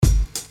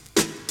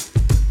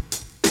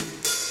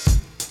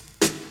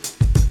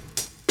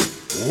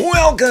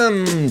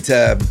Welcome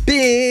to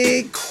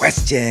Big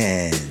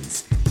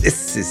Questions.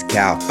 This is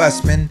Cal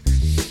Fussman.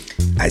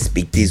 I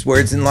speak these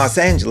words in Los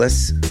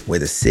Angeles, where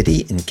the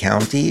city and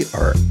county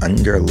are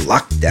under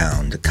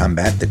lockdown to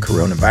combat the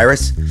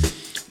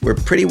coronavirus. We're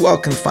pretty well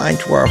confined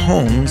to our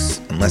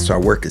homes, unless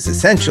our work is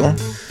essential,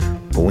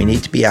 but we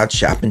need to be out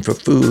shopping for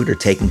food or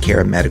taking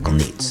care of medical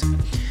needs.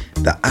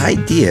 The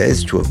idea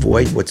is to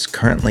avoid what's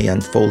currently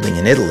unfolding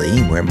in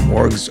Italy, where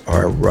morgues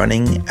are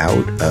running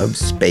out of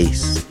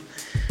space.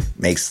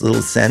 Makes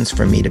little sense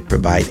for me to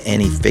provide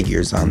any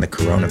figures on the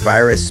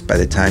coronavirus. By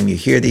the time you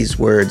hear these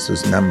words,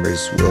 those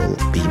numbers will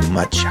be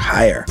much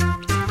higher.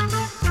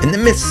 In the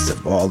midst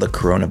of all the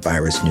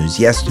coronavirus news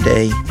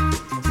yesterday,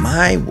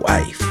 my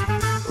wife,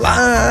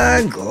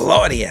 La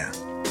Gloria,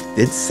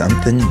 did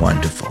something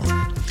wonderful.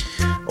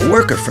 A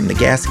worker from the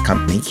gas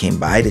company came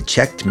by to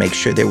check to make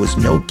sure there was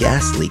no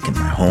gas leak in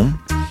my home.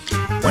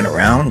 Went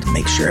around to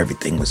make sure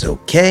everything was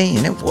okay,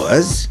 and it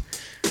was.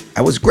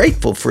 I was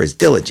grateful for his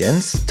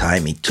diligence, the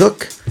time he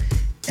took,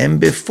 and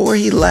before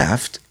he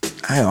left,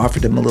 I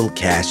offered him a little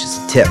cash as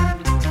a tip,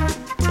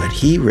 but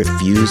he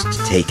refused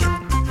to take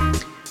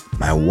it.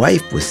 My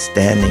wife was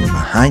standing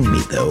behind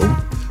me, though,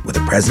 with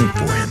a present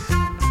for him.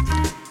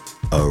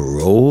 A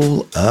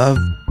roll of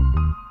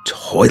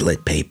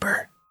toilet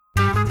paper.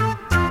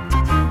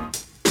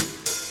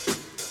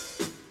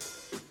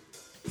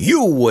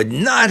 You would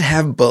not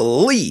have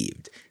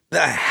believed the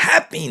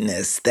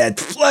happiness that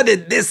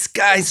flooded this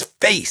guy's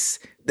face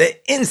the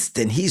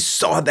instant he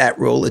saw that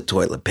roll of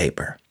toilet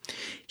paper.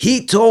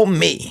 He told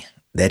me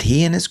that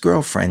he and his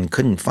girlfriend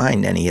couldn't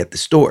find any at the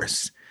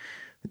stores.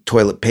 The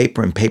toilet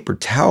paper and paper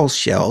towel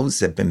shelves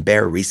have been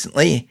bare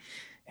recently,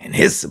 and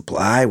his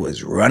supply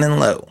was running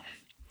low.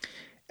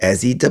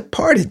 As he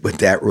departed with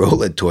that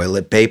roll of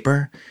toilet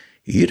paper,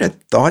 you'd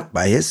have thought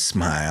by his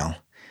smile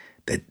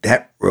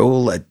that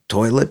roll of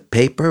toilet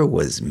paper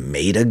was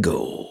made of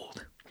gold.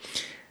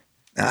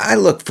 Now, I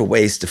look for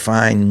ways to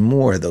find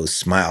more of those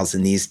smiles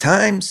in these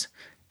times,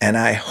 and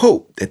I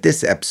hope that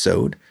this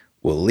episode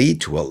will lead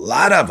to a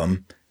lot of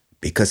them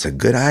because a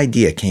good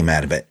idea came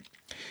out of it.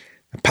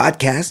 The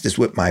podcast is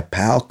with my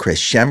pal Chris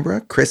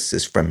Schembra. Chris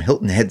is from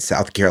Hilton Head,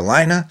 South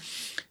Carolina.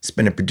 He's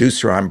been a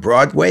producer on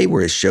Broadway,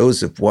 where his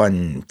shows have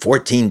won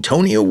 14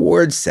 Tony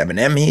Awards, 7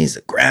 Emmys,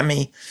 a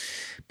Grammy.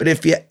 But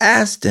if you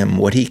asked him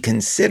what he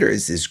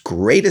considers his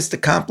greatest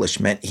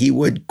accomplishment, he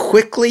would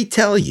quickly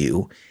tell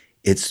you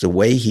it's the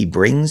way he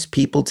brings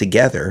people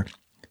together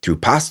through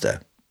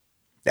pasta.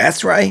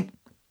 That's right,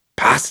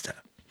 pasta.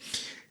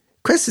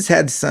 Chris has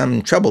had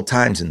some troubled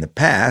times in the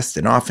past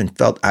and often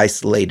felt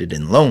isolated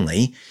and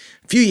lonely.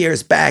 A few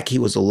years back, he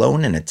was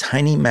alone in a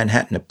tiny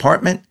Manhattan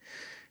apartment,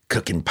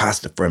 cooking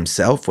pasta for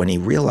himself when he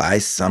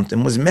realized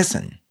something was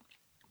missing.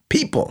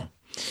 People.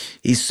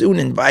 He soon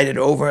invited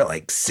over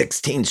like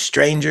 16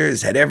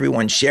 strangers, had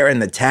everyone sharing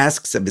the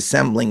tasks of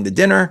assembling the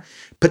dinner,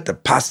 put the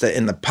pasta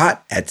in the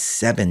pot at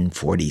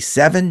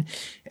 7:47,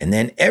 and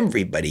then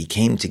everybody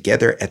came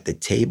together at the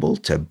table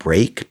to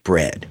break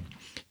bread.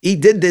 He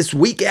did this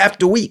week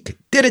after week,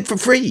 did it for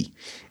free.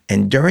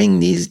 And during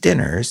these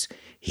dinners,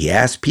 he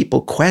asked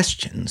people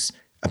questions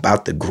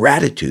about the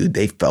gratitude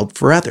they felt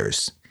for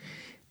others.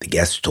 The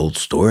guests told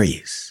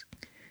stories.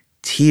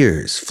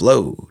 Tears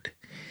flowed.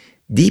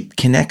 Deep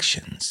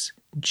connections,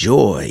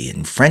 joy,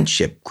 and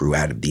friendship grew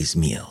out of these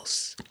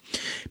meals.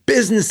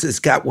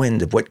 Businesses got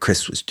wind of what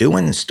Chris was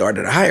doing and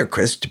started to hire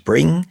Chris to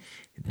bring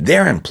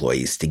their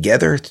employees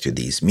together through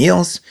these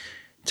meals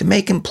to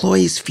make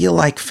employees feel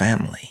like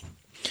family.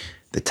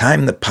 The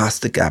time the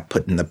pasta got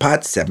put in the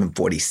pot,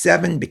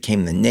 747,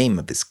 became the name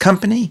of his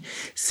company.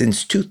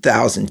 Since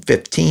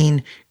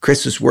 2015,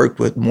 Chris has worked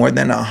with more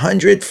than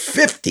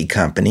 150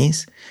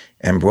 companies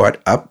and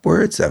brought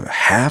upwards of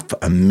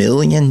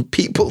 500,000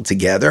 people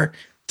together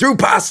through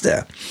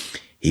pasta.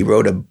 He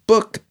wrote a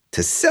book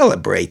to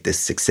celebrate this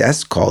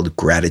success called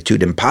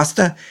Gratitude and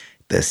Pasta,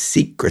 The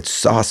Secret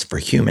Sauce for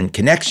Human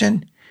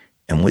Connection,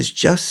 and was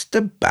just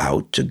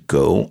about to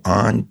go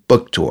on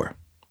book tour.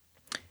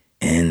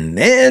 And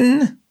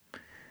then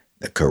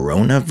the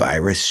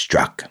coronavirus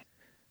struck.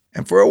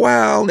 And for a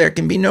while, there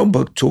can be no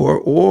book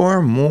tour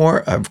or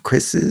more of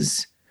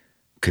Chris's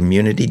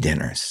community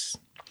dinners.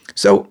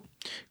 So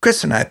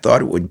Chris and I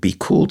thought it would be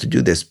cool to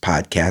do this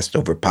podcast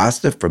over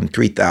pasta from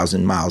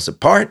 3,000 miles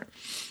apart.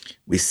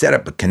 We set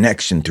up a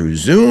connection through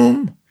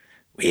Zoom.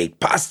 We ate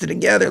pasta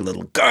together, a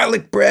little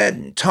garlic bread,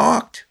 and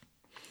talked.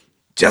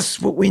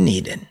 Just what we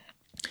needed.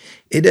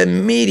 It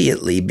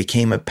immediately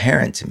became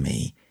apparent to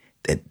me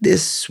that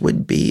this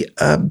would be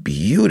a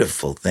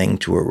beautiful thing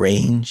to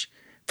arrange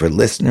for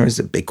listeners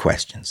of Big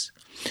Questions.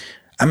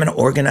 I'm going to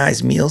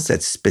organize meals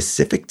at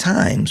specific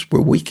times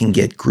where we can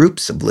get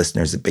groups of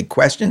listeners of Big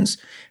Questions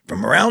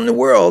from around the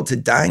world to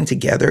dine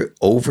together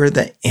over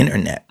the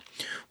internet.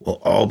 We'll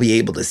all be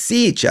able to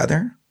see each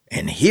other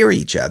and hear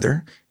each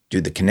other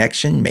through the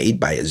connection made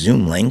by a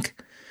Zoom link.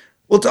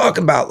 We'll talk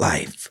about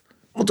life.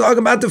 We'll talk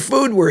about the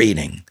food we're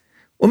eating.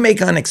 We'll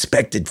make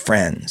unexpected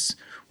friends.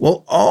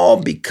 We'll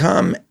all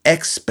become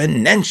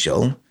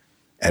exponential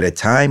at a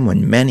time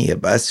when many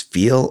of us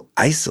feel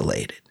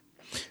isolated.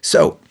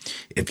 So,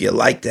 if you'd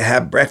like to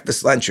have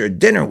breakfast, lunch, or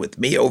dinner with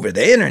me over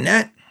the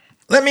internet,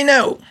 let me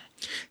know.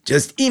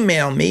 Just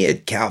email me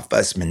at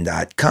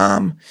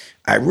calfussman.com.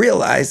 I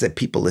realize that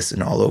people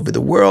listen all over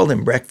the world,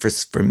 and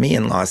breakfast for me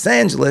in Los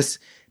Angeles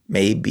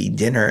may be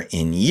dinner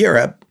in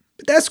Europe,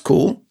 but that's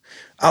cool.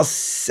 I'll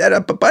set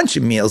up a bunch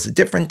of meals at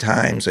different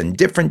times on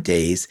different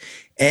days,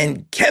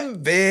 and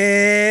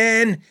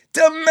Kevin,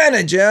 the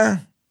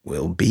manager,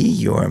 will be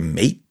your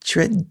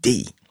maitre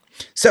d'.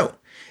 So,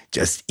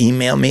 just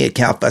email me at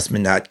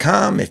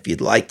calfussman.com if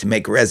you'd like to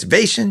make a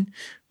reservation.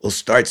 We'll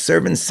start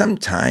serving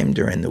sometime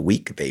during the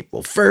week of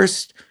April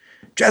 1st.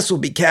 Dress will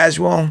be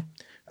casual.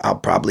 I'll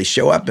probably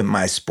show up in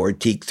my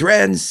Sportique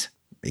threads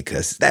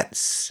because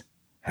that's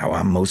how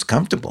I'm most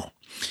comfortable.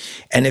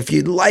 And if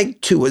you'd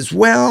like to as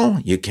well,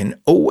 you can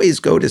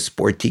always go to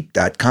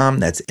sportique.com.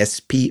 That's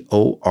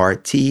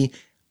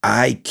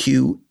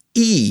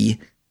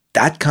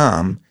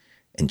sportique.com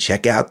and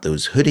check out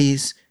those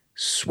hoodies,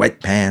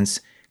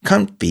 sweatpants,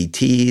 comfy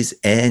tees,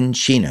 and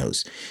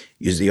chinos.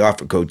 Use the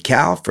offer code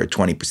CAL for a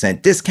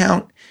 20%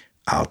 discount.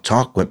 I'll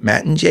talk with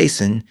Matt and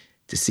Jason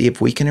to see if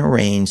we can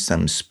arrange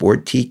some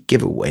Sportique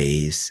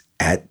giveaways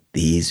at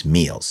these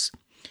meals.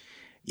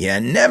 You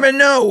never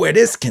know where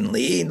this can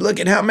lead. Look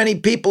at how many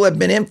people have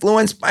been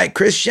influenced by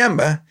Chris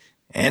Schembra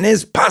and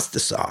his pasta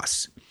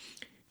sauce.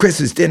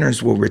 Chris's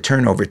dinners will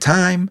return over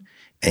time,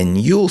 and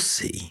you'll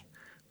see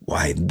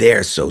why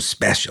they're so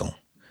special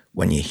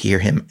when you hear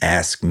him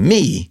ask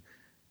me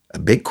a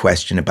big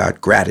question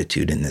about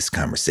gratitude in this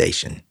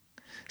conversation.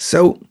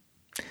 So,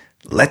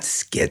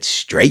 let's get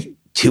straight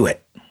to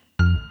it.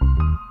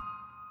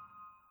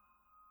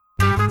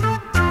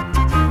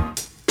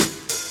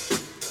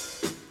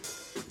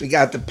 We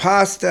got the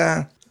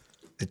pasta,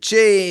 the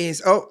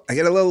cheese. Oh, I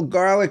got a little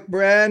garlic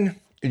bread.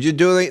 Did you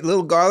do a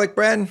little garlic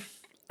bread?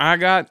 I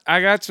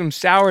got some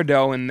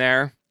sourdough in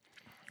there.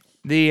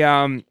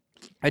 The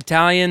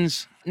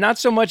Italians, not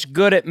so much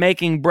good at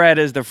making bread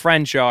as the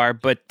French are,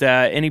 but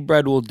any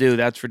bread will do.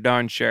 That's for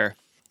darn sure.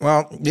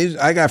 Well,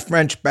 I got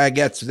French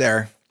baguettes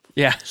there.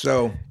 Yeah.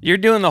 So you're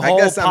doing the whole.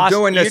 I guess I'm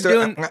doing this.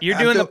 You're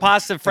doing the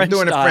pasta French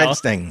style. I'm doing a French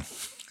thing.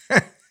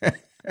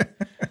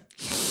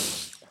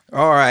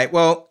 All right.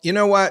 Well, you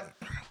know what?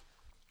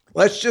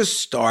 Let's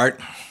just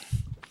start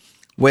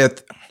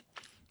with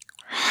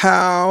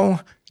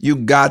how you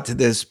got to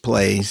this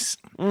place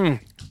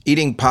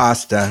eating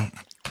pasta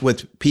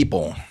with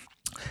people.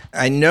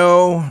 I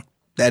know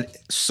that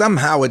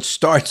somehow it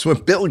starts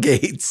with Bill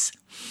Gates.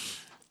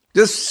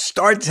 Just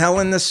start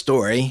telling the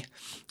story,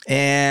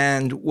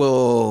 and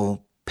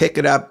we'll pick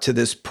it up to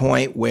this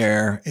point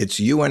where it's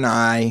you and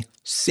I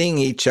seeing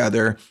each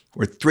other.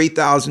 We're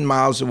 3,000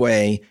 miles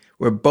away.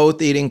 We're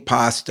both eating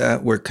pasta.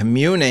 We're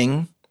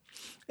communing,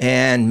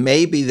 and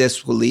maybe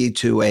this will lead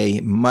to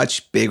a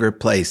much bigger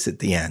place at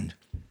the end.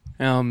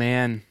 Oh,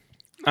 man.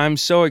 I'm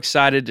so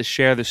excited to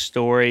share the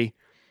story,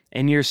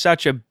 and you're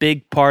such a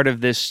big part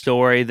of this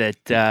story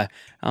that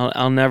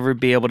I'll never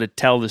be able to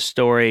tell the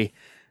story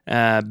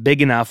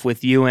big enough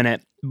with you in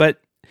it.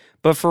 But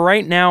for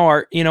right now,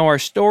 our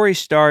story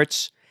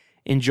starts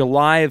in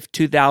July of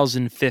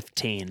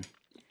 2015.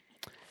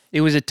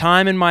 It was a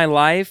time in my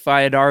life.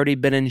 I had already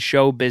been in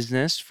show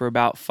business for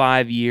about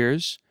 5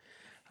 years.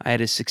 I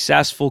had a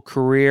successful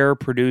career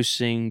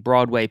producing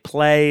Broadway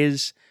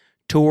plays,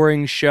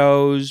 touring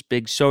shows,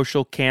 big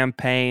social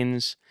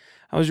campaigns.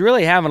 I was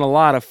really having a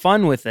lot of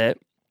fun with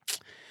it.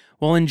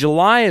 Well, in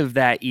July of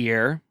that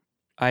year,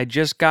 I had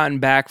just gotten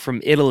back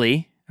from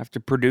Italy after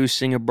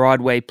producing a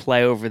Broadway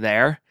play over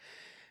there.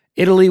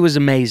 Italy was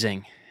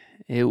amazing.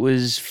 It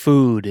was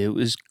food, it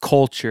was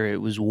culture,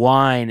 it was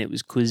wine, it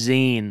was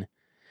cuisine.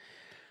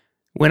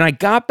 When I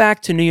got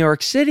back to New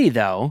York City,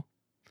 though,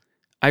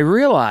 I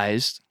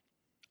realized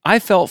I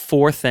felt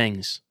 4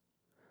 things: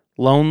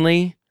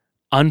 lonely,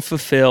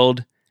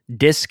 unfulfilled,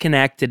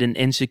 disconnected, and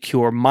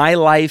insecure. My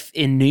life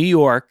in New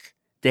York,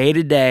 day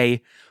to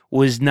day,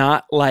 was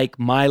not like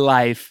my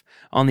life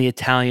on the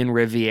Italian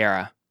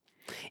Riviera.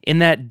 In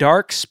that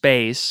dark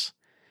space,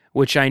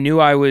 which I knew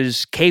I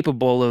was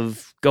capable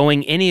of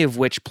going any of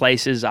which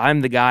places, I'm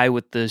the guy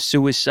with the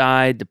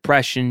suicide,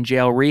 depression,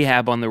 jail,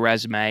 rehab on the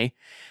resume,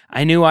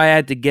 I knew I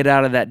had to get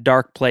out of that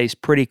dark place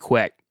pretty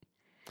quick.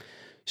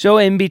 So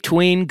in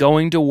between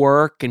going to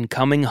work and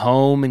coming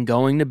home and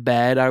going to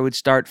bed, I would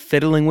start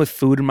fiddling with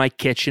food in my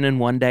kitchen, and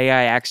one day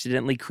I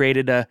accidentally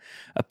created a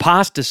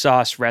pasta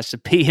sauce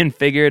recipe and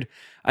figured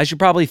I should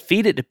probably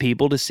feed it to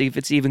people to see if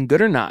it's even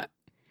good or not.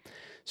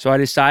 So I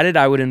decided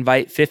I would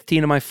invite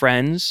 15 of my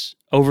friends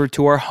over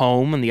to our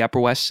home on the Upper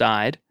West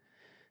Side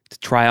to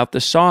try out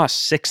the sauce.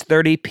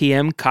 6:30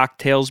 p.m.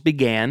 cocktails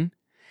began.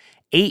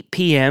 8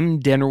 p.m.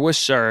 dinner was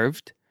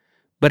served.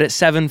 But at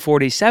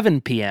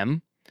 7:47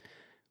 p.m.,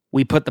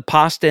 we put the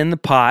pasta in the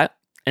pot,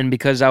 and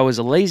because I was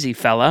a lazy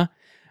fella,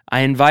 I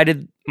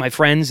invited my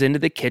friends into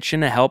the kitchen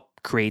to help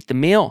create the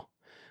meal.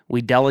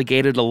 We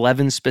delegated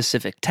 11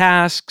 specific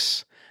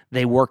tasks.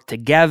 They worked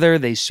together.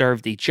 They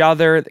served each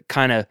other. That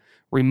kind of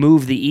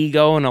removed the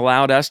ego and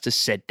allowed us to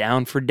sit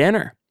down for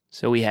dinner.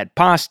 So we had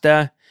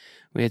pasta,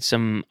 we had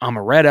some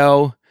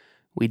amaretto,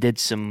 we did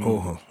some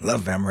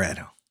love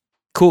amaretto.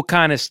 Cool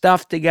kind of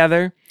stuff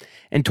together.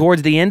 And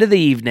towards the end of the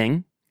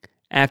evening,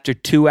 after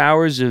 2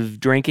 hours of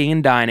drinking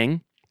and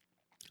dining,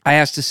 I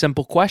asked a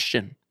simple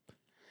question.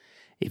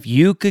 If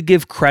you could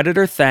give credit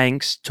or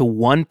thanks to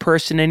one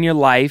person in your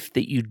life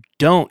that you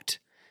don't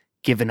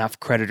give enough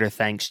credit or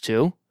thanks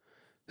to,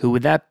 who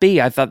would that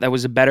be? I thought that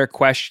was a better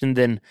question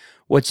than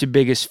what's your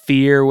biggest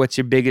fear, what's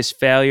your biggest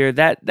failure.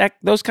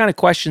 Those kind of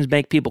questions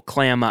make people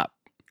clam up.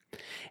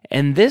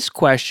 And this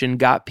question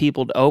got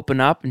people to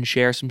open up and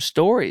share some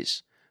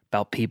stories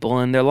about people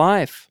in their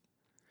life.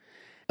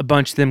 A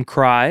bunch of them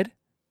cried.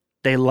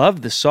 They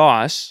loved the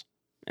sauce.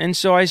 And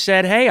so I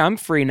said, hey, I'm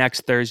free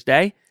next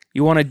Thursday.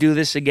 You want to do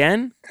this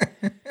again?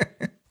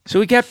 So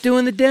we kept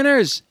doing the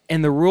dinners.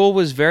 And the rule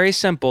was very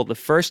simple. The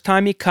first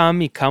time you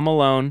come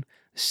alone.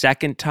 The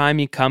second time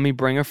you come, you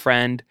bring a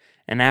friend.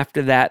 And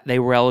after that, they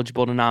were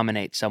eligible to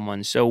nominate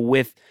someone. So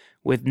with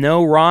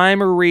no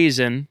rhyme or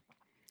reason,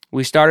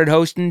 we started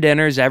hosting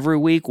dinners every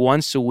week,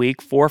 once a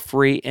week, for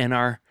free in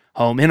our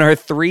home, in our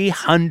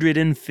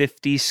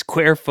 350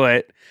 square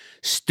foot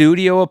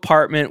studio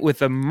apartment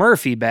with a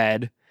Murphy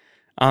bed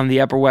on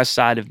the Upper West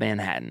Side of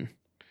Manhattan.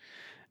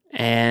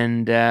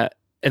 And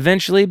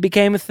eventually it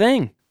became a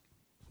thing.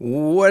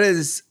 What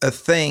does a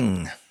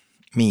thing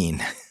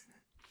mean?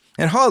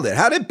 And hold it,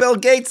 how did Bill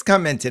Gates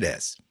come into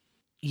this?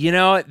 You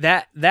know,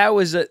 that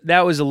was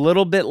a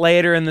little bit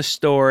later in the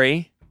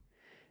story.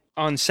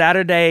 On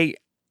Saturday,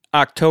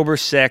 October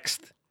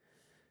 6th,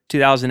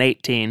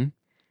 2018,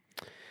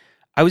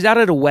 I was out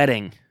at a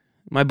wedding,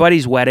 my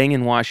buddy's wedding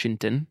in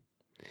Washington,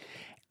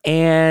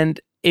 and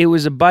it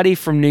was a buddy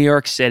from New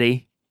York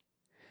City.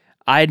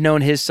 I had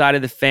known his side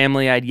of the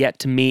family. I'd yet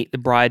to meet the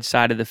bride's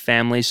side of the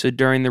family. So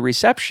during the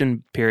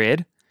reception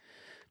period,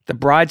 the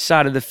bride's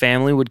side of the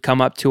family would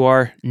come up to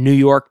our New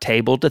York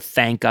table to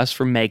thank us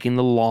for making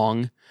the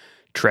long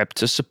trip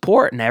to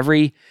support. And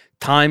every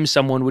time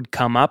someone would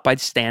come up,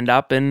 I'd stand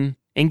up and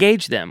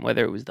engage them,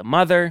 whether it was the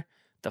mother,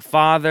 the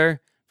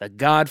father, the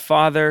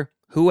godfather,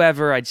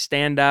 whoever. I'd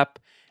stand up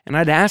and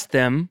I'd ask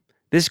them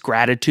this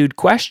gratitude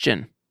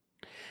question.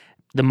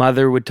 The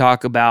mother would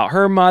talk about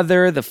her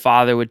mother, the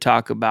father would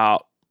talk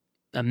about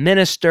a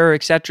minister,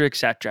 etc.,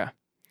 etc.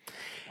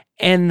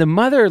 And the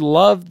mother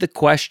loved the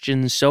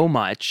question so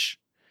much,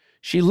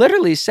 she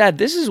literally said,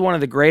 this is one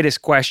of the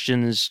greatest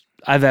questions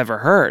I've ever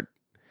heard.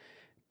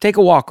 Take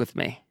a walk with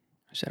me.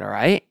 I said, all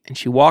right. And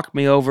she walked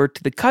me over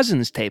to the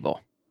cousins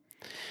table.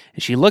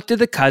 And she looked at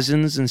the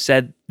cousins and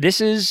said,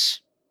 this is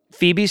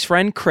Phoebe's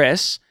friend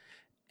Chris,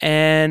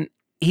 and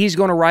he's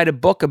going to write a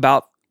book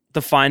about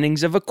the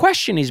findings of a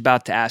question he's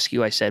about to ask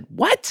you. I said,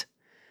 what?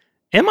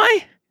 Am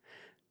I?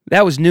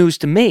 That was news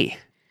to me.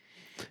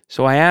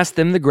 So I asked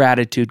them the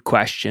gratitude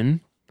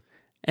question,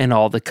 and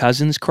all the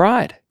cousins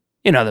cried.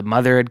 You know, the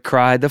mother had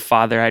cried, the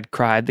father had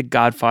cried, the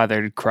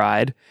godfather had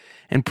cried,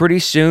 and pretty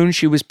soon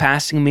she was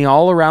passing me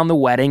all around the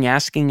wedding,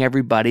 asking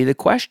everybody the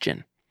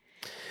question.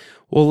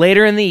 Well,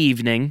 later in the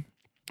evening,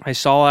 I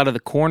saw out of the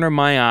corner of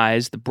my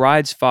eyes the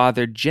bride's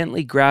father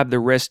gently grab the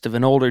wrist of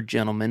an older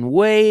gentleman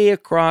way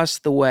across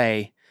the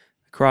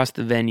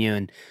venue,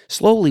 and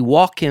slowly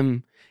walk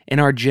him in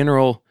our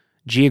general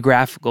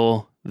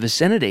geographical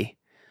vicinity,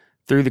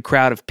 through the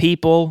crowd of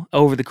people,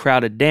 over the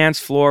crowded dance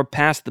floor,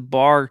 past the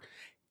bar,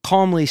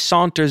 calmly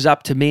saunters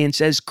up to me and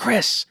says,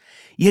 Chris,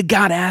 you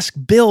gotta ask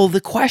Bill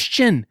the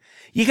question.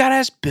 You gotta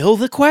ask Bill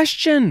the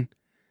question.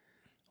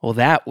 Well,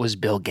 that was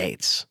Bill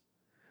Gates.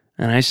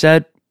 And I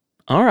said,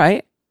 all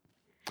right.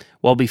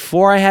 Well,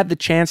 before I had the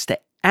chance to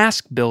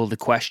ask Bill the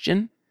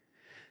question,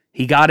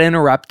 he got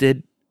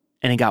interrupted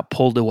and he got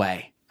pulled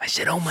away. I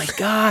said, oh my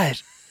God,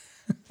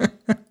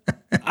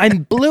 I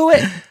blew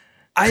it.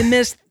 I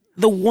missed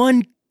the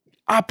one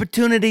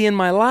opportunity in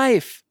my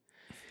life.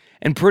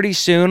 And pretty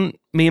soon,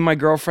 me and my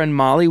girlfriend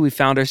Molly, we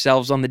found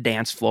ourselves on the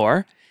dance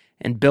floor,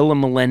 and Bill and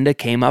Melinda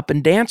came up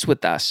and danced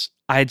with us.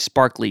 I had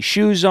sparkly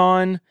shoes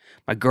on.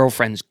 My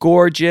girlfriend's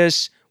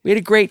gorgeous. We had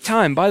a great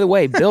time. By the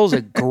way, Bill's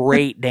a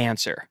great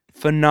dancer.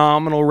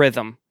 Phenomenal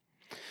rhythm.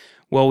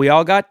 Well, we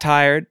all got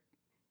tired,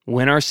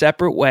 went our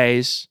separate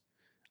ways.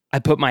 I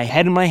put my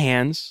head in my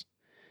hands,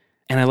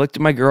 and I looked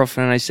at my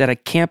girlfriend and I said, I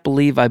can't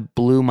believe I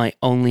blew my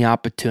only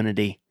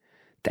opportunity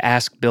to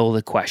ask Bill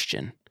the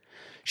question.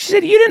 She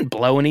said, you didn't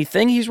blow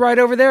anything. He's right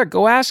over there.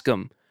 Go ask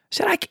him. I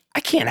said, I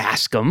can't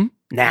ask him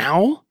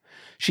now.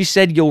 She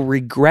said, you'll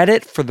regret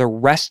it for the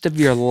rest of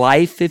your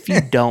life if you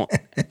don't.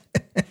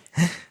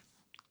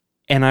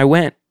 And I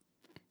went.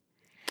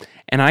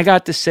 And I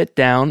got to sit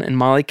down, and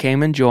Molly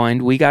came and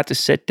joined. We got to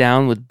sit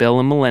down with Bill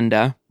and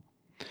Melinda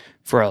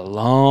for a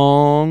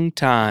long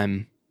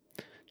time,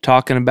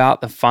 talking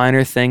about the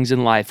finer things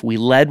in life. We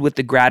led with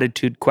the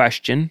gratitude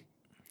question.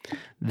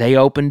 They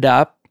opened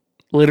up.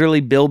 Literally,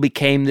 Bill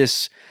became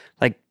this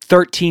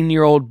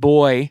 13-year-old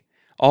boy,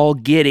 all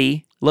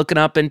giddy, looking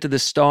up into the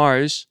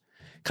stars,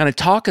 kind of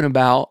talking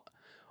about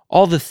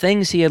all the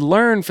things he had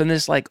learned from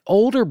this like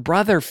older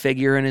brother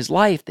figure in his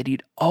life that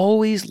he'd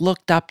always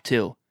looked up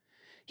to.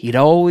 He'd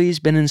always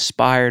been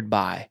inspired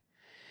by.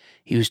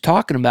 He was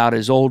talking about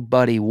his old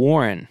buddy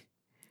Warren,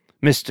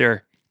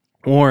 Mr.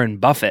 Warren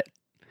Buffett.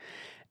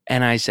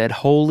 And I said,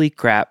 holy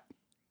crap,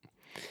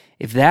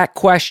 if that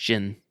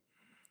question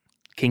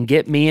can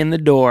get me in the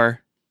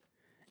door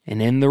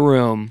and in the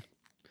room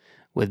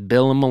with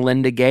Bill and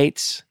Melinda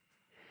Gates,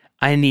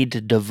 I need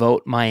to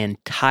devote my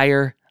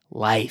entire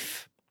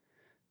life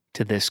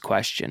to this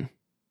question.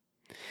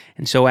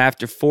 And so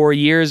after 4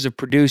 years of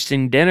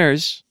producing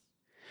dinners,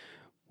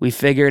 we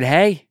figured,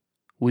 hey,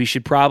 we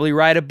should probably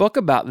write a book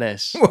about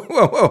this.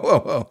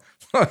 Whoa.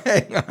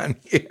 Hang on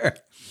here.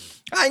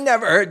 I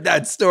never heard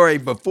that story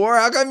before.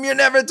 How come you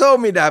never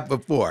told me that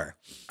before?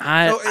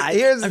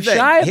 Here's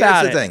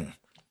the thing.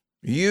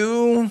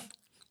 You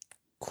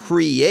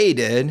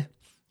created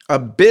a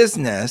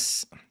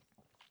business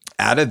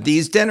out of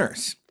these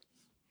dinners.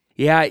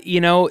 Yeah,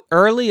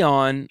 early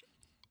on,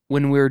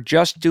 when we were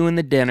just doing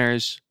the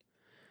dinners,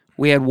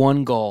 we had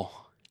one goal.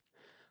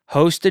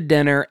 Host a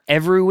dinner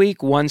every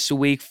week, once a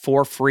week,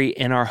 for free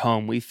in our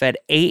home. We fed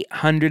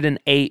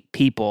 808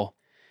 people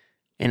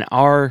in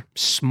our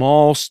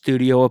small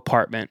studio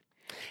apartment.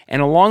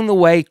 And along the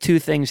way, 2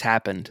 things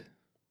happened.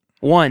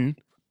 One,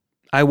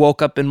 I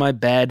woke up in my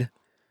bed,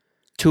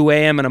 2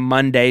 a.m. on a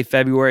Monday,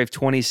 February of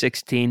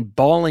 2016,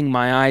 bawling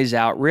my eyes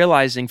out,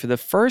 realizing for the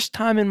first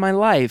time in my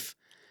life,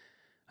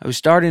 I was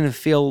starting to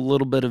feel a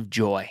little bit of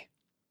joy.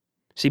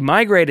 See,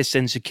 my greatest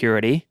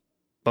insecurity,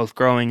 both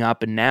growing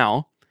up and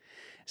now,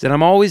 is that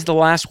I'm always the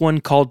last one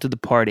called to the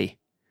party.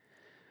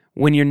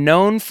 When you're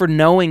known for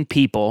knowing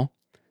people,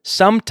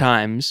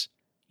 sometimes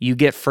you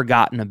get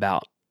forgotten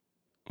about.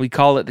 We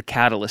call it the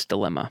catalyst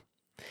dilemma.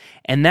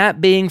 And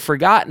that being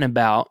forgotten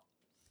about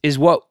is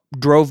what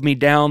drove me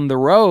down the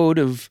road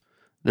of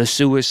the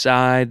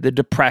suicide, the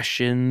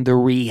depression, the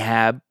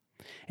rehab,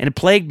 and it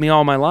plagued me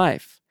all my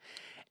life.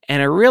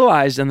 And I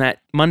realized on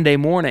that Monday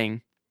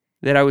morning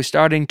that I was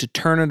starting to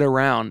turn it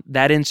around.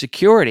 That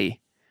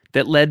insecurity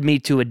that led me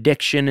to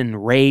addiction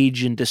and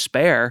rage and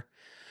despair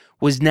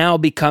was now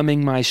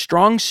becoming my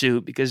strong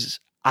suit because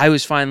I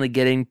was finally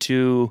getting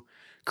to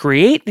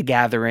create the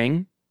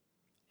gathering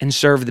and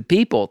serve the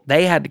people.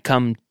 They had to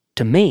come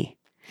to me.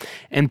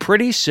 And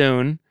pretty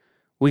soon,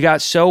 we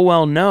got so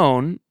well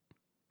known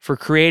for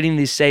creating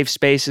these safe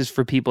spaces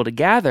for people to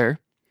gather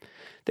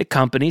that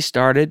companies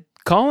started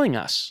calling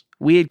us.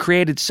 We had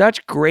created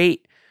such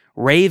great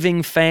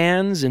raving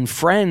fans and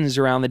friends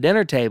around the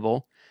dinner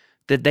table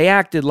that they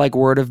acted like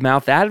word of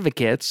mouth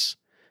advocates,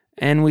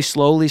 and we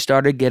slowly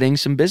started getting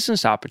some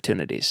business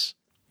opportunities.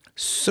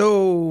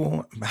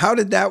 So how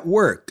did that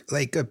work?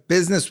 Like a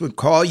business would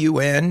call you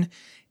in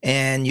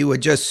and you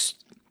would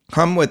just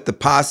come with the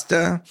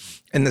pasta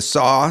and the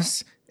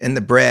sauce and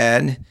the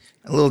bread,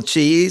 a little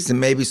cheese and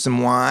maybe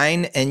some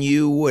wine, and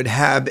you would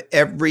have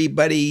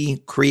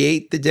everybody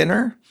create the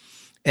dinner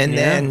and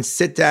then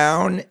sit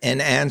down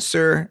and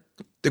answer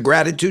the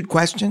gratitude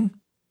question?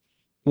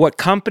 What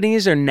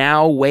companies are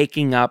now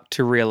waking up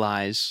to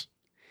realize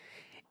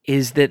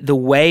is that the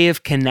way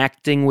of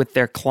connecting with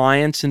their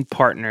clients and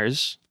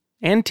partners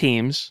and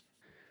teams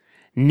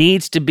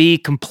needs to be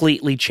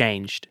completely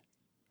changed,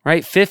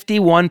 right?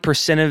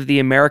 51% of the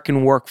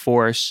American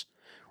workforce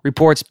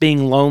reports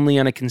being lonely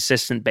on a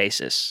consistent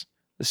basis.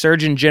 The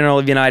Surgeon General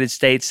of the United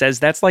States says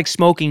that's like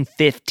smoking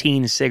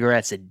 15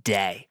 cigarettes a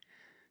day.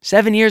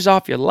 7 years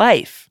off your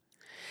life.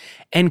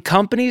 And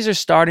companies are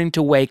starting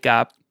to wake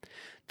up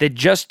that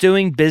just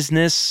doing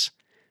business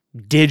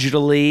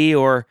digitally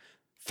or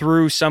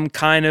through some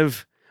kind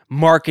of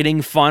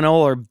marketing funnel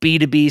or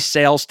B2B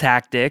sales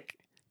tactic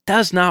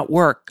does not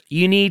work.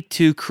 You need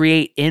to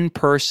create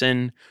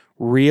in-person,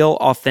 real,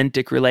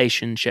 authentic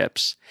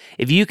relationships.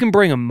 If you can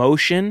bring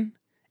emotion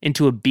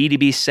into a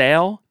B2B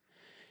sale,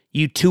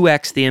 you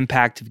 2x the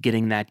impact of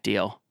getting that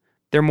deal.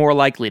 They're more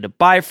likely to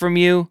buy from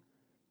you,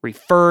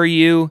 refer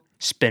you,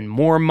 spend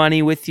more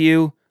money with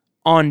you,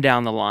 on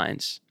down the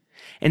lines.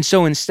 And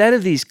so instead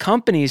of these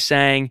companies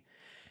saying,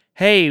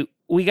 hey,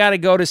 we got to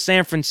go to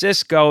San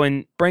Francisco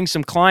and bring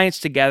some clients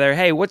together.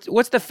 Hey,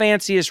 what's the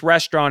fanciest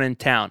restaurant in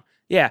town?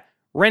 Yeah,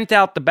 rent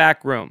out the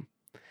back room.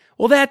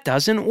 Well, that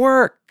doesn't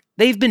work.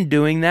 They've been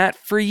doing that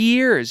for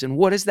years. And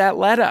what has that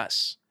led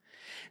us?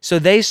 So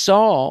they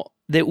saw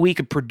that we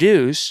could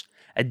produce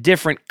a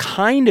different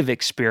kind of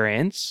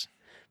experience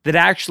that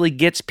actually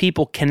gets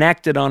people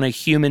connected on a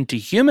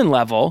human-to-human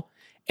level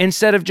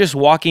instead of just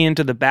walking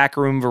into the back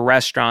room of a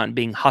restaurant and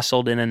being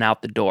hustled in and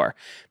out the door.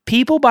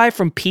 People buy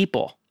from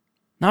people,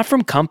 not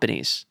from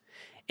companies.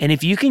 And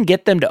if you can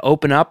get them to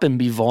open up and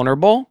be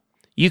vulnerable,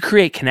 you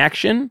create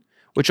connection,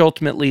 which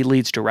ultimately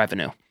leads to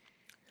revenue.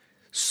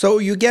 So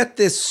you get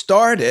this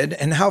started,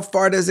 and how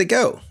far does it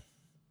go?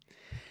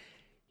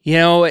 You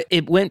know,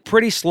 it went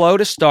pretty slow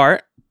to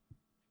start.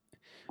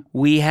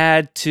 We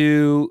had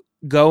to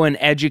go and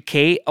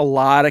educate a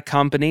lot of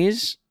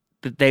companies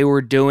that they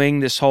were doing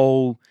this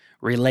whole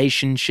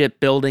relationship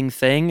building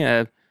thing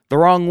the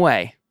wrong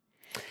way.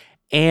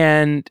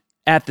 And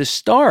at the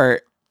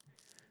start,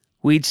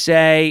 we'd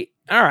say,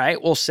 all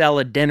right, we'll sell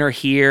a dinner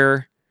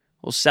here,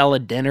 we'll sell a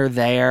dinner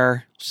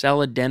there,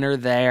 sell a dinner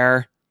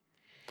there.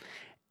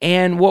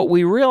 And what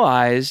we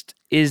realized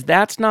is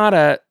that's not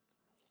a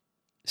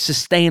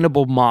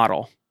sustainable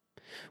model.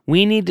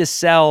 We need to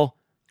sell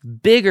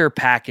bigger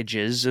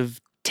packages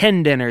of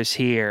 10 dinners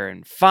here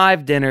and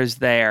 5 dinners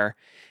there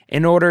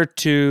in order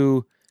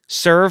to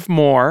serve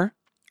more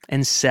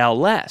and sell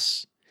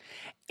less.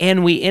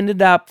 And we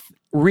ended up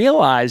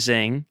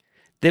realizing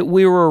that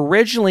we were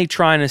originally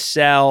trying to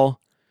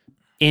sell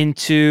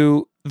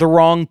into the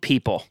wrong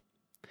people.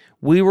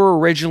 We were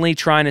originally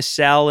trying to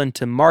sell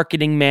into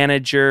marketing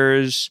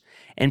managers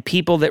and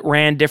people that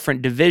ran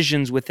different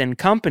divisions within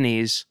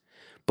companies,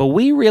 but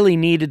we really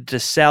needed to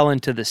sell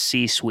into the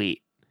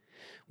C-suite.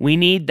 We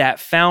need that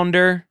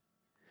founder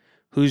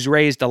who's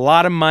raised a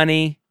lot of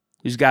money,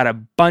 who's got a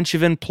bunch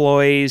of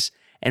employees,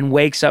 and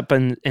wakes up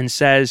and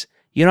says,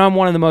 I'm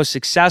one of the most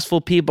successful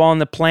people on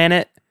the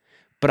planet,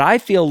 but I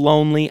feel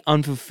lonely,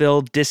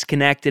 unfulfilled,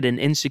 disconnected, and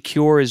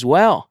insecure as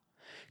well.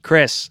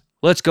 Chris,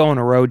 let's go on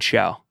a road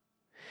show.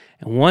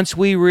 And once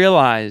we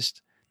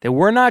realized that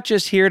we're not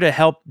just here to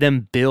help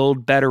them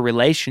build better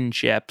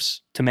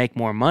relationships to make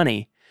more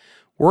money,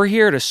 we're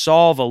here to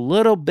solve a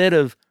little bit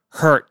of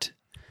hurt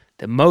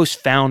that most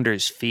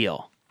founders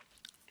feel.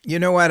 You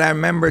know what? I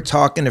remember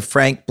talking to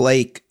Frank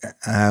Blake,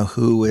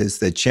 who is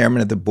the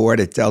chairman of the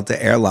board at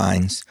Delta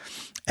Airlines,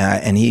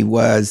 and he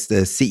was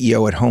the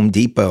CEO at Home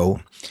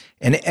Depot.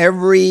 And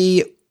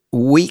every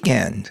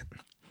weekend,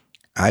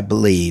 I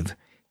believe,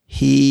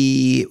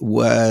 he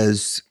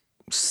was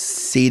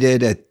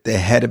seated at the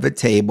head of a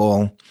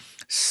table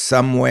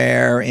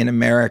somewhere in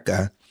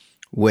America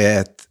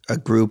with a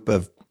group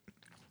of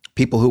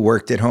people who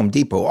worked at Home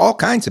Depot, all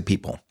kinds of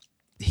people.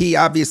 He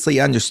obviously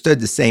understood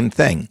the same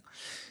thing.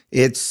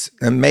 It's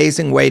an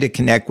amazing way to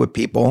connect with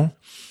people.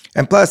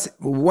 And plus,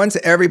 once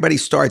everybody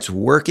starts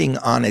working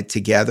on it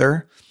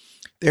together,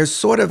 there's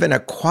sort of an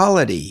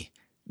equality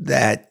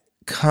that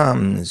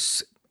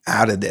comes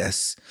out of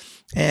this.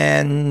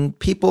 And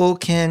people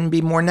can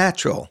be more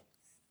natural,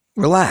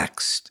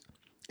 relaxed,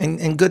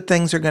 and good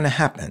things are going to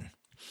happen.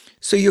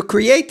 So you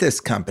create this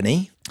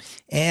company,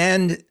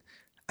 and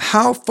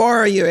how far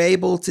are you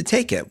able to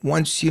take it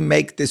once you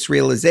make this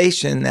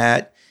realization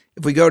that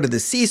if we go to the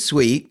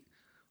C-suite,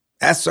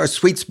 that's our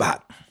sweet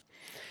spot?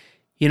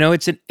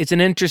 It's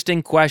an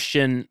interesting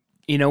question.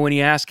 When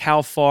you ask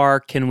how far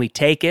can we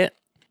take it,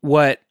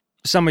 what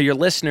some of your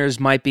listeners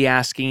might be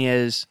asking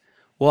is,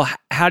 well,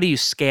 how do you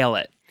scale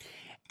it?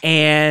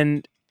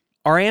 And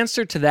our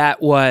answer to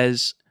that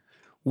was,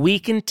 we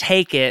can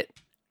take it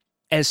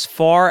as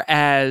far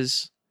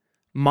as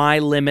my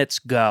limits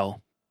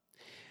go.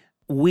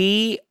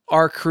 We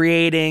are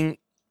creating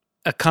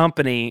a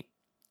company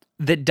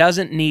that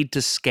doesn't need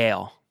to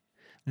scale.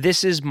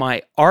 This is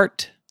my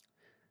art.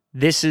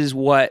 This is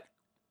what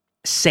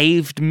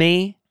saved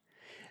me.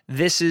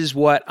 This is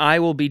what I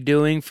will be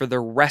doing for the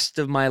rest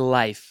of my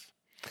life.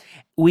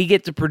 We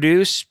get to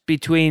produce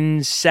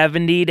between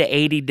 70 to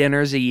 80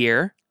 dinners a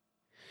year.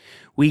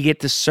 We get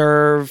to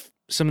serve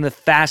some of the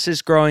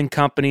fastest growing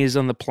companies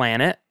on the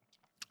planet.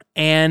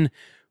 And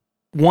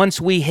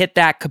once we hit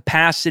that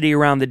capacity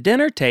around the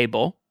dinner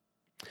table,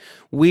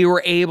 we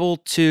were able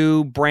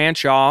to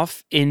branch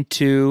off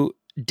into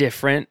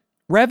different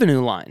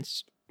revenue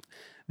lines.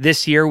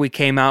 This year, we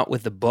came out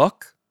with a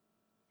book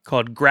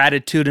called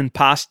Gratitude and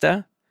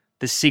Pasta,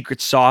 The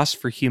Secret Sauce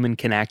for Human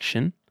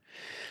Connection.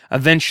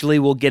 Eventually,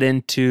 we'll get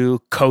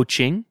into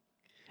coaching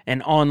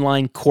and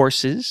online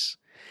courses.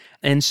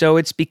 And so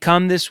it's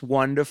become this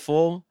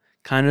wonderful,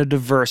 kind of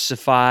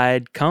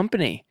diversified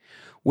company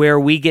where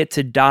we get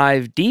to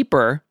dive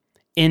deeper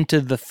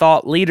into the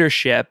thought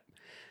leadership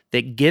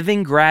that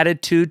giving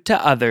gratitude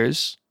to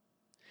others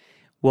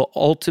will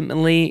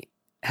ultimately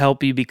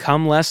help you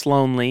become less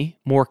lonely,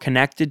 more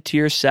connected to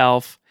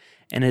yourself,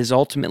 and is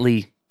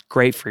ultimately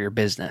great for your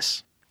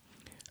business.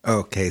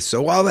 Okay,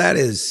 so all that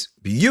is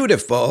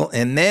beautiful,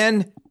 and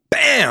then,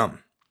 bam,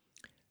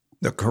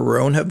 the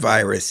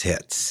coronavirus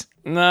hits.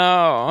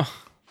 No.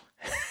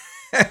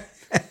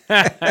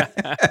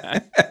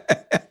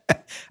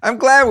 I'm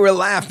glad we're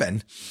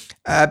laughing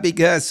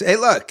because, hey,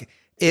 look,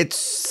 it's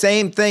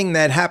same thing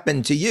that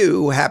happened to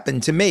you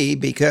happened to me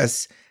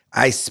because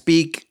I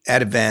speak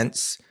at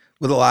events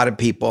with a lot of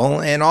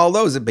people, and all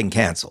those have been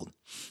canceled.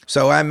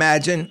 So I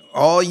imagine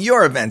all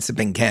your events have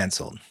been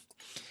canceled.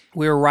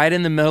 We were right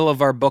in the middle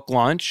of our book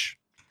launch,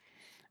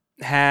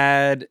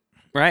 had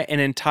an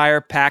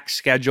entire packed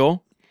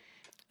schedule,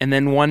 and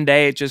then one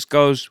day it just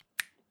goes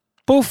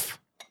poof,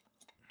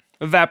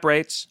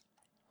 evaporates.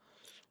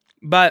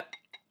 But,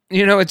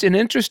 it's an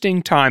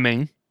interesting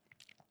timing.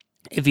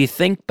 If you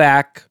think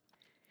back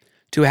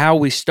to how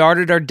we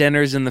started our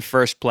dinners in the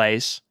first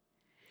place,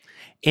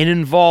 it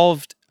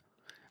involved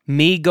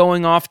me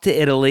going off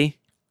to Italy,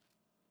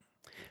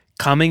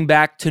 coming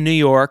back to New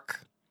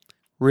York,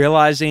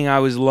 realizing I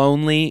was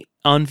lonely,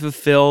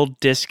 unfulfilled,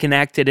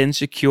 disconnected,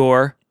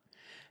 insecure,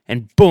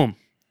 and boom,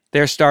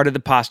 there started the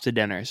pasta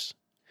dinners.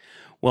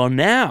 Well,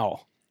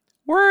 now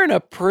we're in a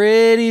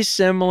pretty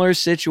similar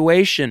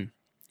situation.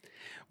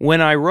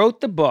 When I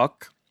wrote the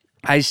book,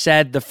 I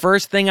said the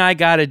first thing I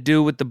got to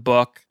do with the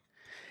book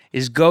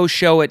is go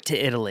show it to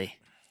Italy.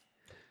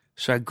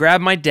 So I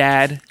grabbed my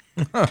dad.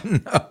 Oh,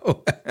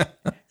 no.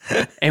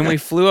 And we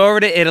flew over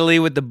to Italy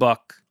with the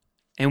book.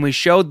 And we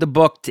showed the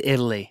book to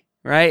Italy,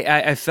 right?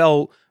 I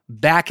fell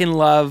back in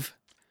love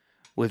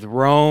with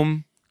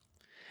Rome.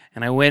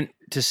 And I went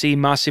to see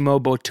Massimo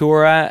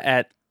Bottura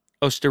at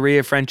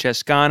Osteria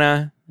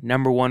Francescana,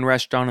 #1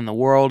 restaurant in the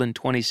world in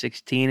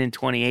 2016 and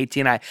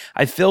 2018.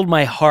 I filled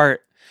my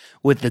heart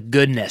with the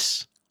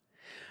goodness.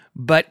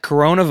 But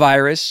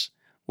coronavirus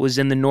was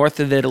in the north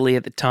of Italy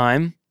at the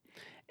time,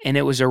 and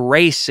it was a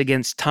race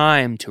against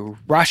time to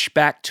rush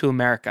back to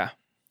America.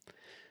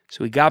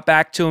 So we got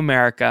back to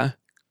America.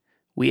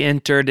 We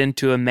entered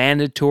into a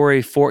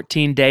mandatory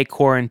 14-day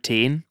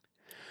quarantine,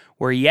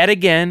 where yet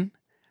again,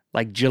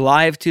 like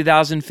July of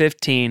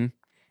 2015,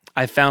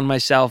 I found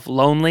myself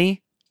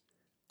lonely,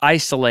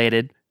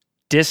 isolated,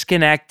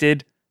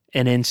 disconnected,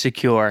 and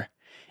insecure.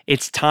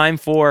 It's time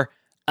for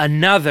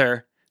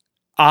another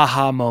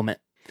aha moment.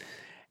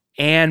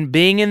 And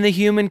being in the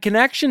human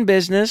connection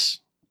business,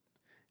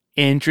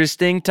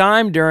 interesting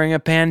time during a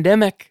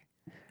pandemic.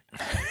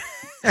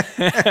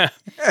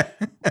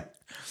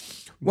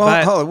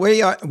 Well,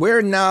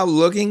 we're now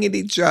looking at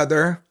each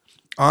other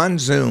on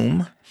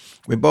Zoom.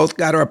 We both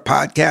got our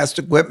podcast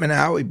equipment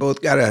out. We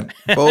both got a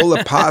bowl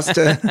of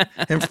pasta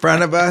in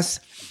front of us.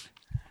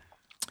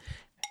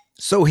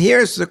 So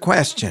here's the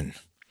question.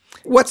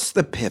 What's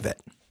the pivot?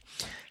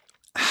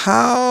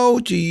 How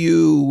do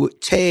you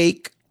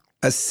take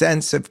a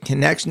sense of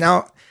connection?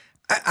 Now,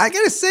 I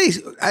got to say,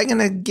 I'm going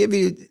to give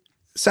you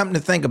something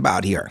to think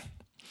about here.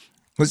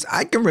 Because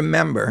I can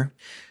remember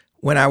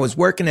when I was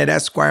working at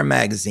Esquire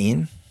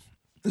magazine,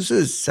 this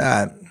was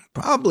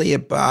probably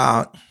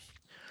about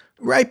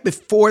right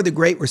before the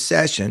Great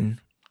Recession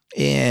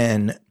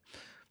in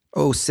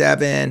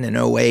 2007 and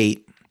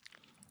 2008,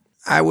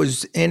 I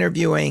was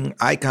interviewing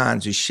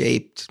icons who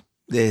shaped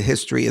the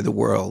history of the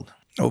world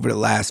over the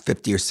last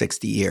 50 or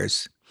 60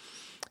 years.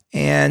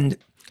 And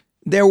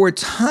there were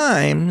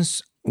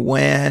times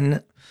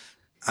when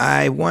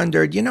I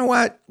wondered, you know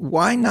what,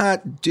 why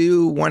not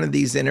do one of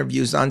these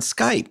interviews on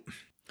Skype?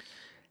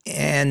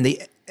 And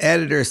the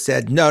editor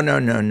said,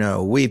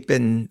 no. We've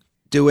been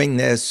doing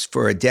this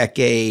for a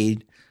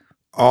decade,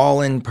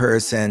 all in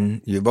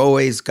person. You've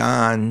always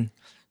gone,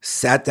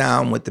 sat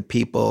down with the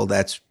people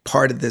that's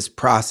part of this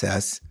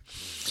process.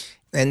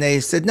 And they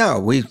said, no,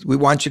 we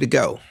want you to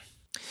go.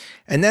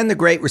 And then the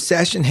Great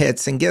Recession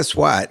hits, and guess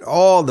what?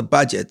 All the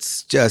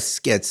budgets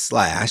just get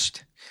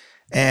slashed.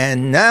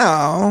 And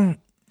now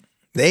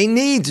they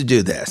need to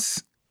do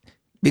this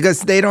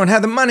because they don't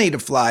have the money to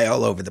fly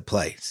all over the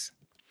place.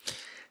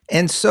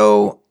 And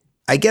so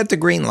I get the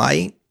green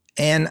light,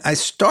 and I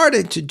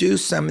started to do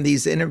some of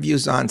these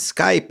interviews on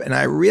Skype, and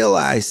I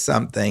realized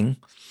something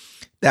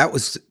that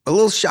was a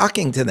little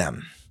shocking to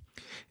them.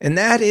 And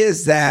that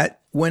is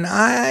that when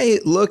I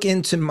look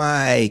into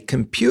my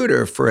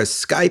computer for a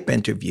Skype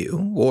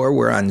interview, or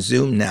we're on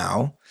Zoom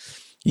now,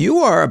 you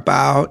are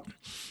about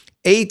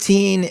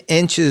 18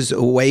 inches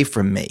away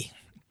from me.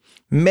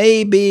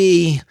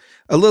 Maybe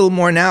a little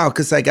more now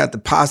because I got the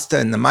pasta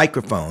and the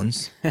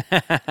microphones.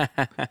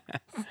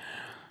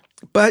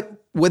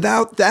 But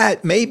without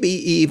that, maybe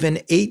even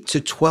 8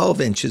 to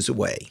 12 inches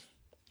away,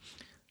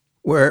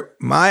 where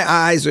my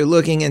eyes are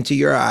looking into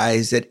your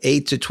eyes at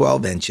 8 to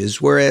 12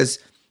 inches. Whereas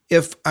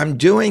if I'm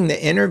doing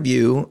the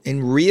interview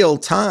in real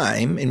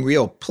time, in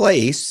real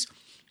place,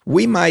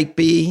 we might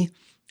be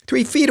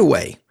 3 feet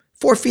away,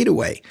 4 feet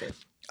away.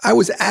 I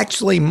was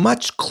actually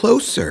much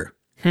closer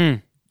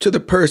to the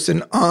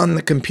person on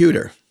the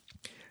computer.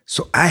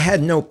 So I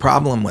had no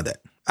problem with it.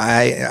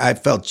 I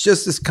felt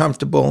just as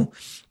comfortable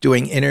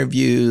doing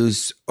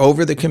interviews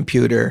over the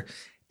computer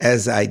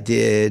as I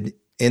did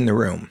in the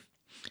room.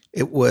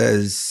 It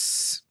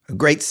was a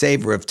great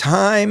saver of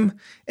time,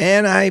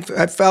 and I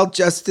felt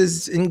just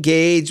as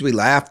engaged. We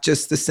laughed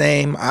just the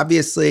same.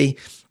 Obviously,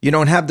 you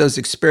don't have those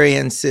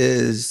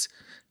experiences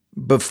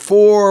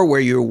before where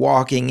you're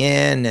walking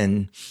in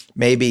and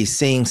maybe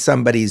seeing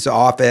somebody's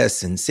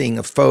office and seeing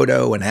a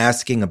photo and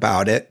asking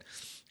about it.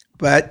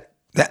 But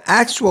the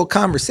actual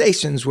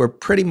conversations were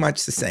pretty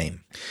much the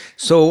same.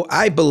 So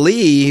I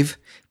believe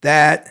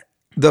that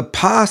the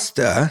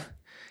pasta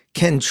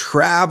can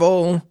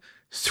travel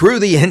through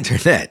the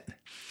internet.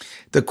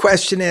 The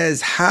question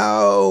is,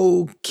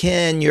 how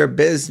can your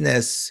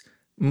business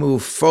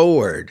move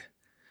forward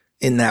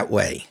in that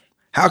way?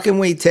 How can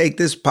we take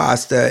this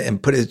pasta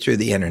and put it through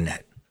the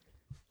internet?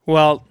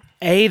 Well,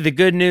 the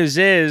good news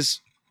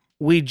is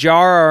we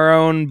jar our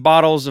own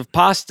bottles of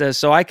pasta,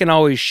 so I can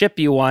always ship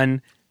you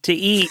one to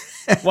eat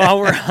while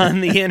we're on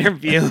the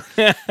interview.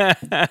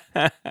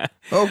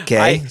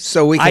 Okay,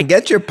 so we can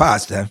get your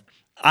pasta.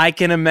 I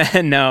can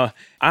imagine. No,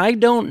 I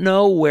don't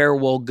know where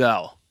we'll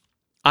go.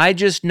 I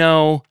just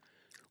know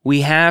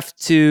we have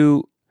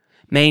to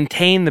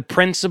maintain the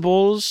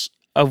principles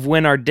of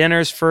when our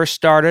dinners first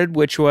started,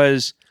 which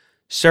was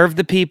serve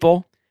the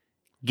people,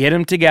 get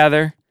them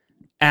together,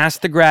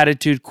 ask the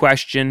gratitude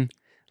question,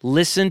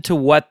 listen to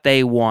what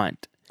they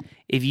want.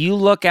 If you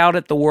look out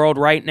at the world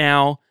right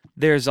now,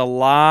 there's a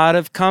lot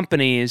of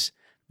companies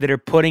that are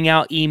putting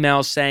out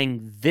emails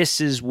saying, this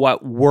is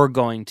what we're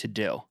going to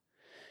do.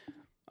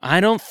 I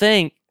don't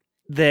think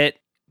that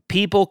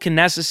people can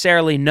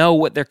necessarily know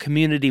what their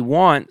community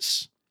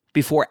wants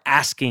before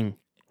asking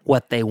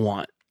what they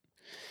want.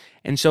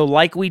 And so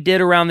like we did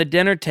around the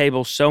dinner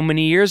table so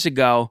many years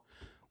ago,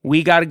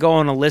 we got to go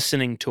on a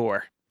listening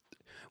tour.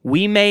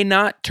 We may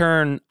not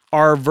turn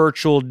our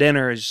virtual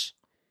dinners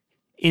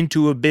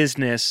into a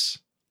business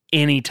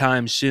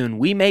anytime soon.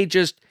 We may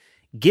just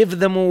give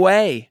them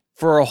away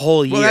for a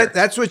whole year. Well,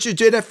 that's what you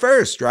did at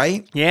first,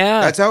 right?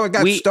 Yeah. That's how it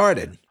got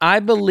started. I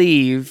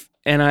believe,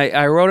 and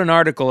I wrote an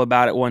article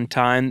about it one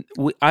time,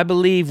 I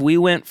believe we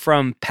went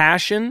from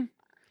passion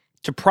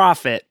to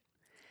profit,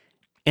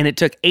 and it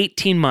took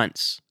 18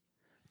 months.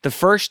 The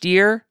first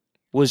year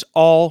was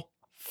all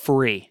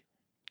free.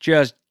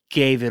 Just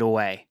gave it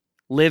away.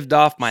 Lived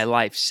off my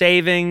life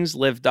savings,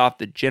 lived off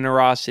the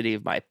generosity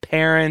of my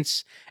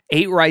parents,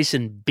 ate rice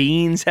and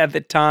beans at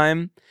the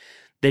time.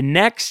 The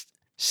next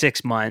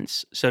 6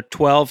 months, so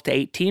 12 to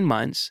 18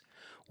 months,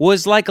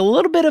 was like a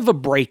little bit of a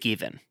break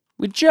even.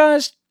 We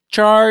just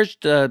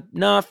charged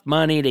enough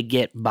money to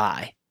get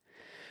by.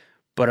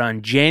 But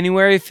on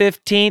January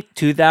 15th,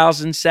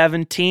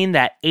 2017,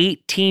 that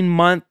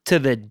 18-month to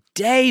the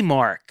day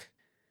mark,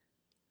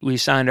 we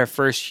signed our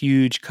first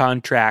huge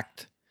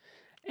contract,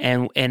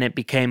 and it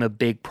became a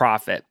big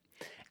profit.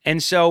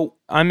 And so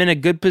I'm in a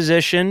good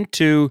position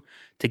to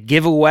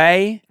give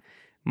away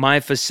my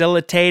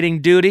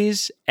facilitating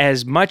duties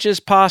as much as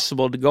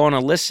possible, to go on a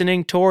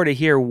listening tour to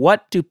hear,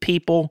 what do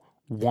people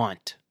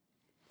want?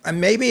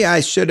 Maybe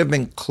I should have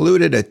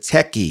included a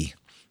techie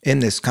in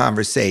this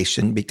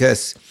conversation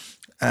because,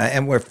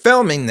 and we're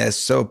filming this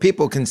so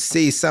people can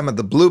see some of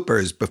the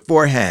bloopers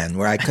beforehand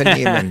where I couldn't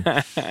even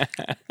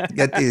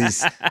get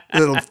these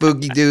little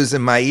foogie-doos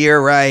in my ear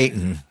right.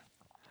 And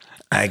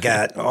I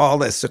got all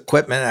this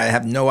equipment. I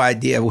have no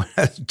idea what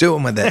I was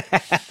doing with it.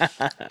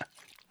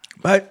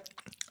 But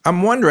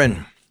I'm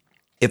wondering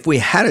if we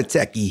had a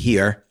techie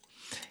here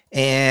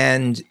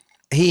and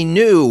he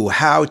knew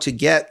how to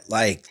get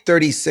like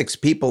 36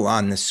 people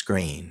on the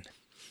screen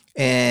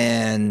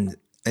and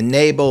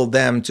enable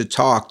them to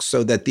talk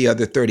so that the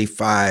other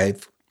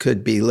 35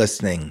 could be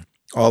listening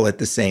all at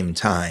the same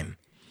time.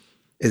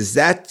 Is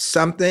that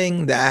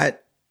something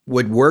that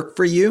would work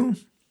for you?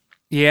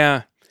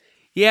 Yeah.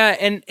 Yeah,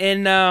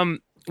 and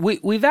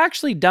we've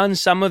actually done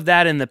some of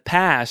that in the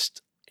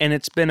past, and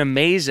it's been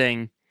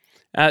amazing.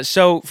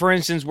 So, for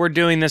instance, we're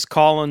doing this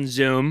call on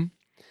Zoom,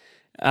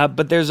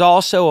 but there's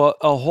also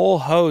a whole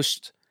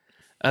host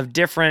of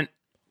different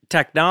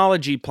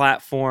technology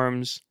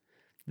platforms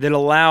that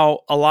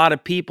allow a lot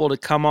of people to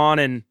come on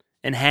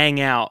and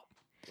hang out.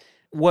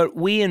 What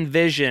we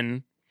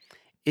envision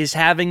is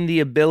having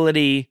the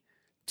ability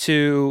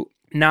to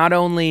not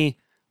only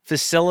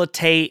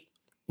facilitate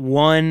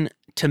one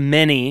to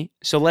many,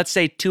 so let's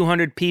say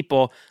 200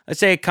 people, let's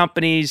say a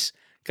company's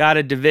got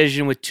a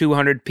division with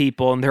 200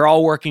 people and they're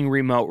all working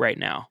remote right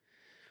now.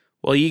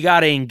 Well, you got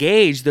to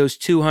engage those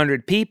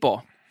 200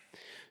 people.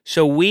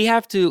 So we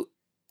have to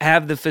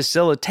have the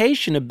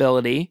facilitation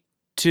ability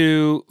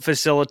to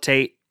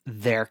facilitate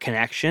their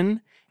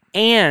connection,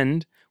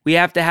 and we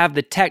have to have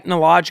the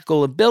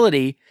technological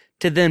ability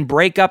to then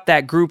break up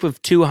that group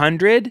of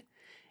 200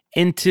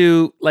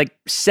 into like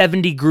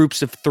 70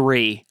 groups of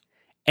 3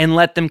 and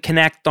let them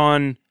connect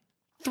on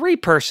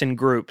 3-person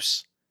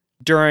groups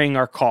during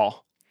our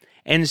call.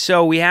 And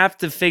so we have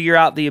to figure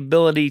out the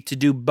ability to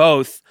do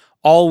both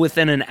all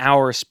within an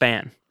hour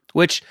span,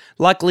 which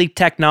luckily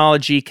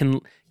technology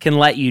can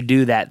let you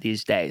do that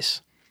these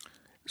days.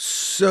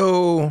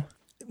 So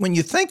when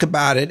you think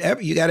about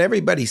it, you got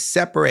everybody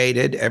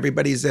separated,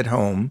 everybody's at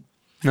home.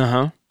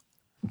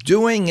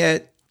 Doing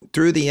it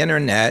through the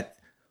internet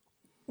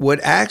would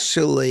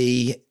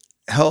actually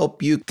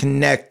help you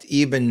connect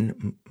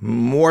even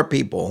more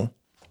people.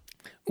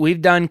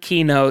 We've done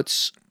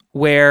keynotes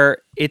where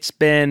it's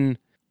been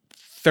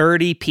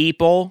 30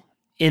 people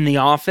in the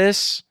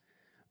office,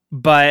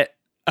 but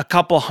a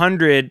couple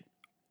hundred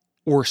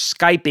were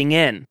Skyping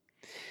in.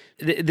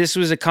 This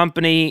was a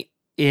company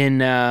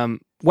in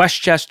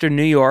Westchester,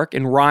 New York,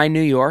 in Rye,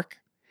 New York,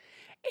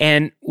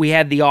 and we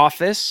had the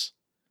office.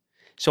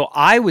 So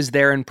I was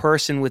there in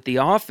person with the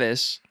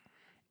office,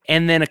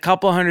 and then a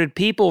couple hundred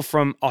people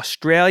from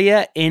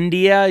Australia,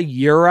 India,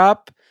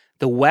 Europe,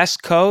 the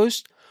West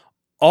Coast,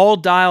 all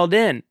dialed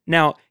in.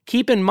 Now,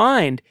 keep in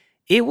mind,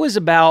 it was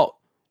about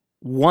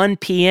 1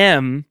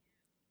 p.m.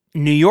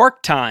 New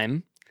York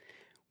time,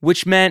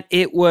 which meant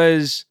it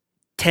was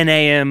 10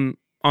 a.m.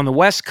 on the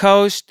West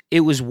Coast.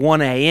 It was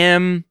 1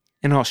 a.m.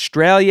 in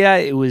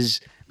Australia. It was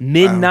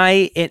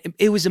midnight. Wow.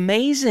 It was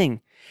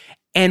amazing.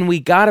 And we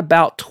got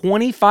about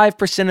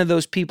 25% of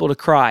those people to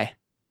cry.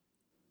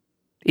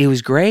 It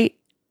was great.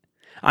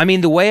 I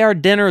mean, the way our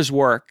dinners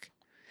work,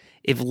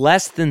 if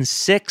less than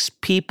 6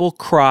 people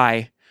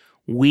cry,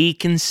 we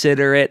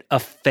consider it a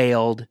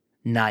failed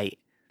night.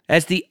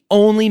 That's the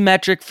only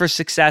metric for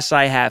success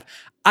I have.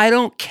 I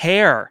don't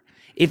care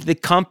if the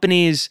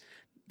companies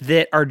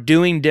that are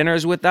doing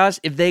dinners with us,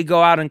 if they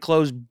go out and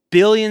close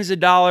billions of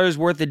dollars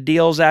worth of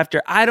deals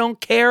after. I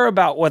don't care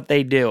about what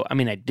they do. I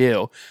mean, I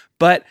do,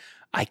 but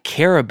I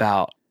care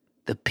about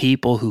the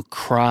people who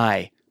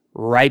cry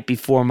right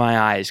before my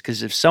eyes.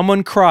 Because if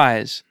someone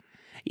cries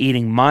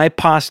eating my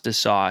pasta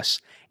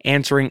sauce,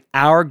 answering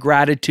our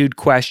gratitude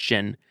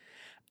question,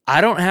 I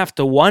don't have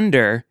to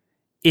wonder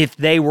if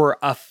they were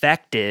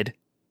affected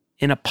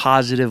in a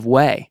positive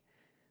way.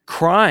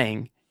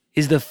 Crying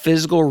is the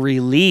physical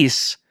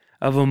release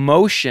of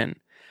emotion.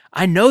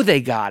 I know they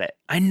got it.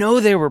 I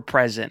know they were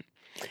present.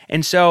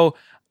 And so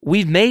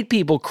we've made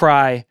people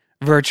cry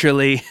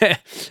virtually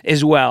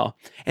as well.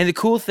 And the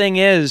cool thing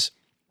is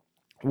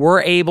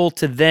we're able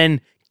to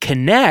then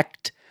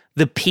connect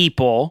the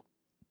people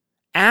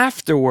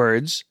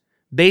afterwards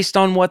based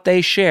on what they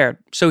shared.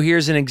 So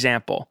here's an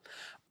example.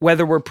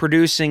 Whether we're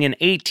producing an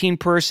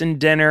 18-person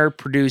dinner,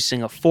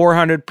 producing a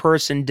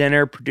 400-person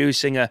dinner,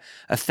 producing a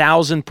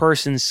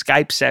 1,000-person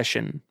Skype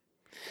session,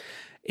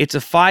 it's a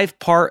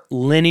 5-part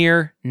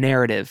linear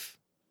narrative.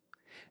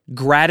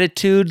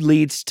 Gratitude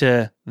leads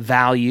to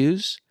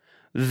values.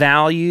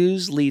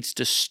 Values leads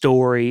to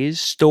stories.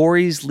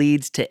 Stories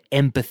leads to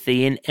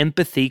empathy, and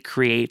empathy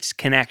creates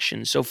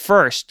connection. So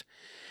first,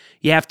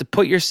 you have to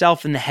put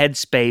yourself in the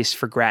headspace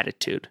for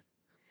gratitude,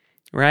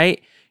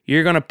 right?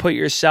 You're going to put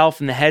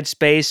yourself in the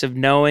headspace of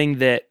knowing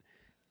that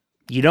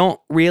you don't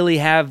really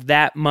have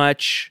that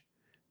much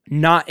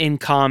not in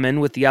common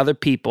with the other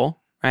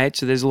people, right?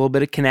 So there's a little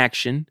bit of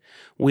connection.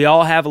 We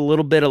all have a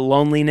little bit of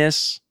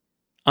loneliness,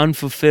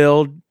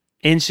 unfulfilled,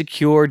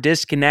 insecure,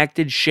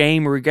 disconnected,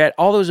 shame, regret.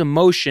 All those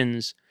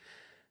emotions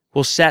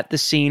will set the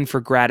scene for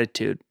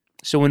gratitude.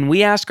 So when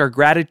we ask our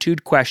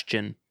gratitude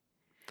question,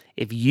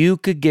 if you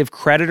could give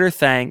credit or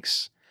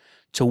thanks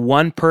to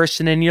one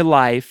person in your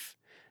life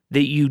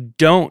that you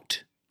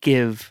don't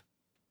give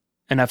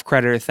enough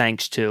credit or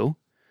thanks to,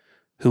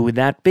 who would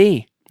that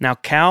be? Now,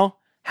 Cal,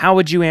 how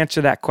would you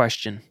answer that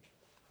question?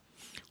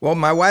 Well,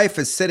 my wife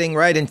is sitting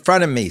right in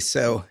front of me,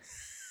 so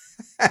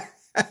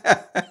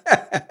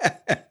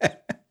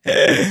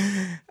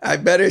I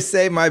better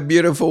say my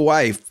beautiful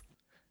wife.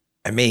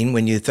 I mean,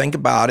 when you think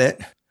about it,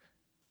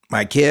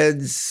 my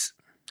kids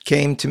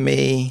came to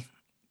me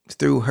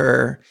through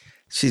her.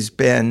 She's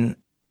been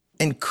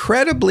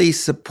incredibly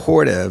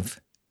supportive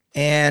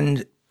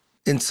and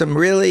in some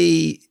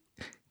really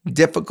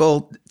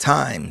difficult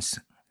times.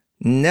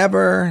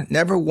 Never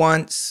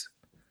once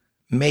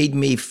made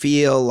me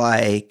feel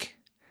like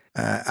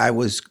I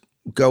was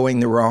going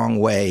the wrong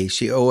way.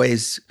 She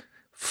always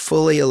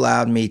fully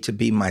allowed me to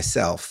be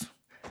myself.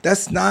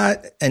 That's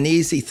not an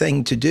easy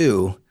thing to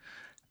do.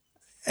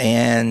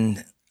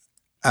 And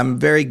I'm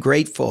very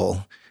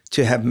grateful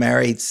to have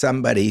married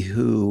somebody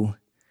who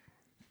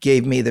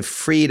gave me the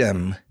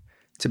freedom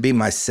to be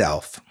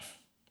myself.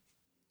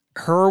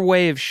 Her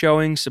way of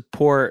showing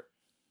support,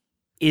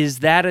 is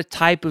that a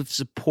type of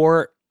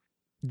support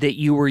that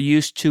you were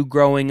used to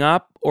growing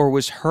up, or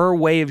was her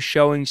way of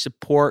showing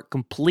support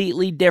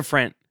completely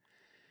different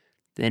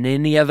than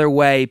any other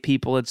way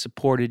people had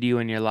supported you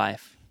in your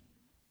life?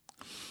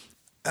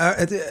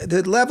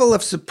 The level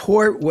of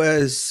support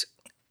was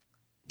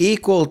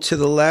equal to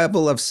the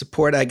level of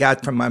support I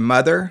got from my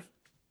mother,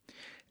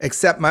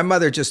 except my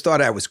mother just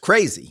thought I was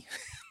crazy.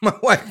 My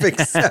wife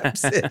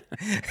accepts it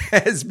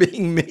as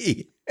being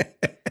me.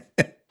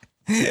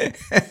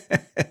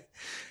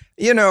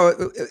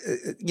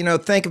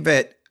 Think of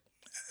it.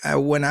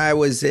 When I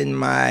was in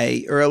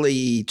my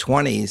early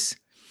 20s,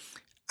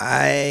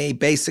 I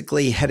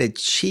basically had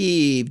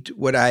achieved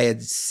what I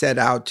had set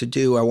out to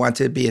do. I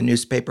wanted to be a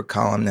newspaper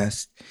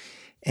columnist.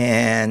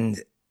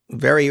 And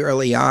very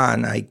early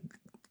on, I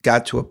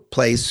got to a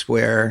place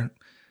where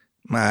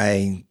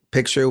my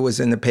picture was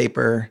in the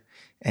paper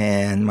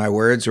and my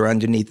words were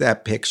underneath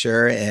that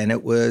picture, and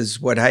it was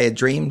what I had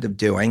dreamed of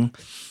doing.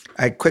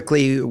 I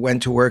quickly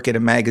went to work at a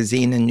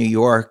magazine in New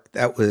York.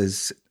 That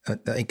was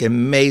an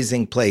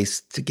amazing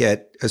place to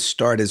get a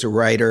start as a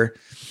writer.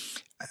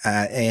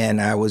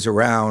 And I was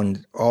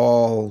around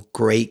all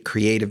great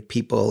creative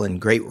people and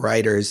great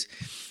writers.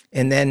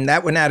 And then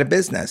that went out of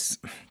business.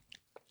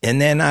 And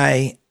then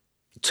I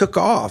took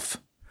off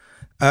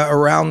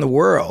around the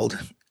world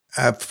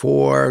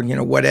for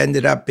what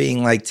ended up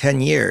being like 10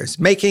 years,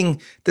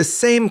 making the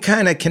same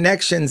kind of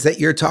connections that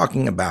you're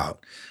talking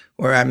about,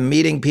 where I'm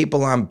meeting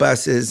people on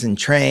buses and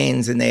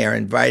trains, and they are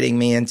inviting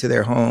me into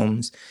their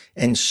homes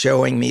and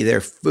showing me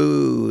their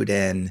food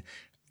and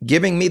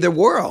giving me the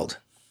world.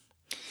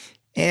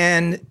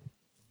 And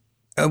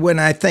when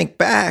I think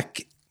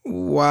back,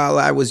 while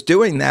I was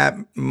doing that,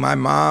 my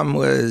mom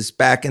was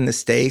back in the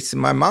States, and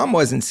my mom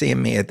wasn't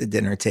seeing me at the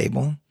dinner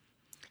table.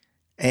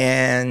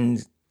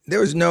 And there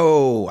was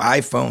no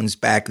iPhones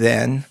back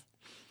then.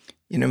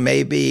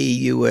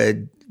 Maybe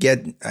I'd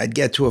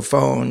get to a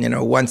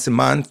phone, once a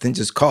month and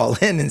just call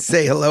in and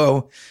say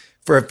hello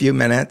for a few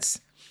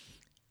minutes.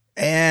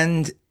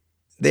 And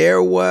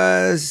there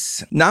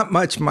was not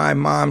much my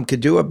mom could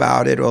do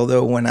about it,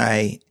 although when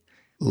I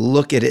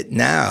look at it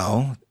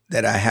now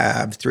that I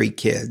have 3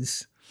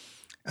 kids,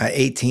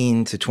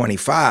 18 to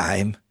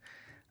 25,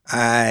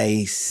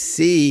 I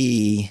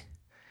see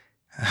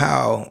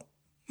how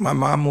my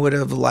mom would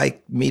have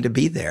liked me to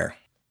be there.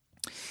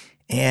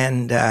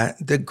 And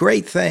the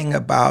great thing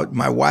about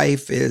my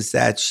wife is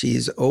that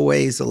she's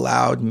always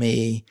allowed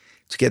me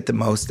to get the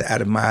most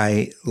out of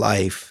my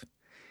life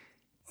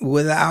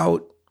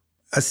without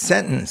a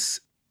sentence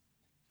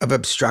of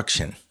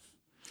obstruction.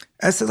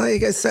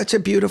 It's such a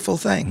beautiful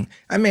thing.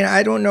 I mean,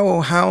 I don't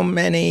know how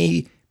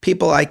many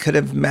people I could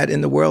have met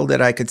in the world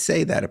that I could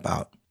say that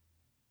about.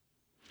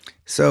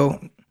 So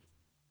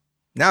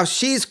now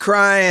she's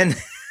crying.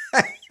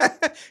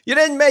 You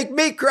didn't make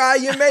me cry,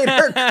 you made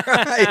her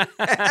cry.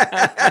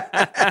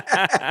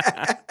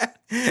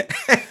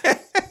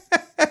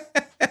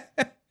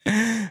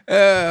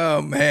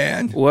 Oh,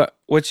 man.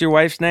 What's your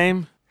wife's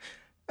name?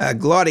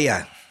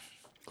 Gloria.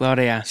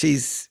 Gloria.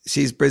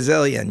 She's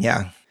Brazilian,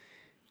 yeah.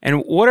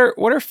 And what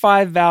are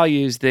 5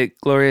 values that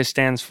Gloria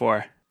stands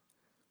for?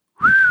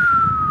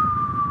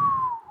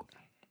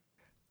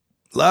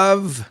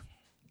 Love,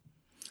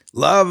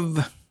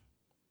 love,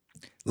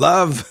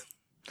 love,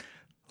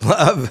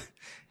 love,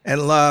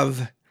 and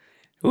love.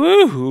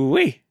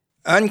 Woo-wee.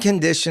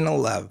 Unconditional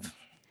love.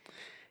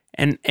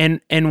 And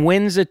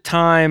when's a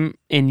time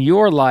in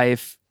your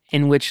life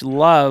in which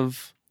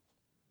love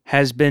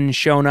has been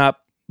shown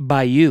up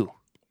by you,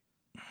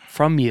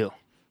 from you?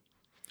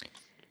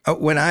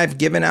 When I've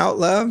given out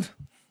love?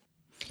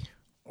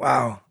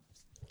 Wow.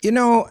 You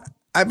know,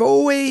 I've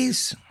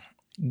always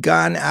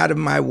gone out of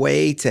my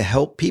way to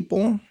help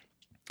people.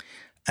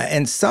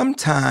 And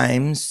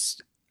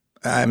sometimes,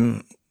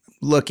 I'm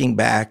looking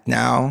back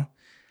now,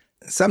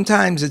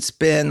 sometimes it's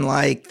been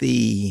like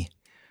the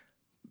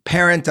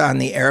parent on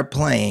the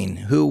airplane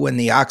who, when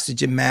the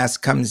oxygen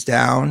mask comes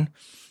down,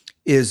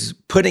 is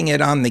putting it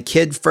on the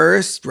kid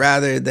first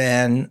rather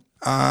than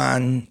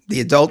on the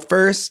adult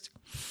first.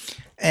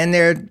 And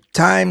there are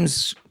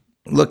times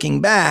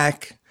looking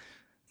back,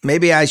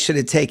 maybe I should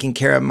have taken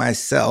care of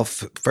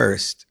myself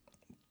first.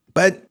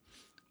 But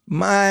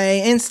my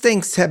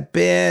instincts have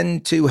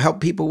been to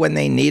help people when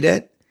they need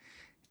it.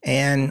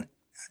 And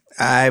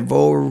I've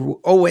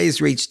always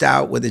reached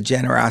out with a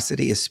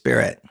generosity of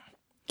spirit.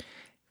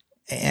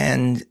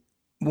 And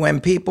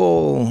when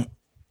people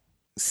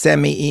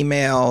send me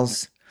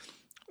emails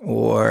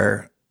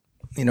or,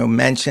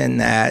 mention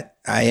that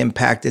I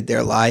impacted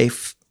their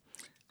life,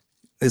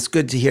 it's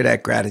good to hear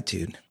that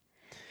gratitude.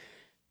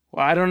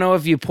 Well, I don't know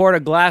if you poured a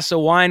glass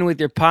of wine with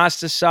your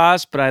pasta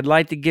sauce, but I'd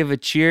like to give a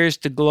cheers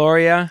to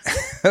Gloria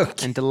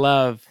and to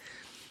love.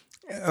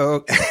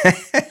 Oh,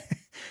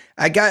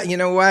 you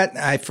know what?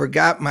 I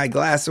forgot my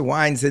glass of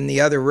wine's in the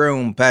other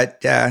room,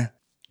 but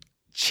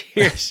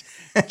cheers.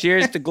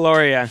 Cheers to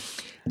Gloria.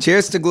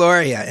 Cheers to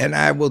Gloria, and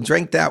I will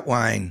drink that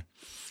wine.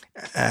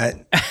 As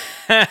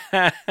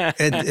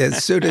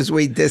soon as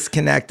we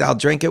disconnect, I'll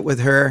drink it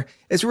with her.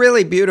 It's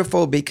really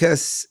beautiful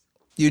because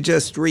you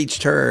just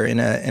reached her in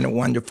a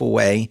wonderful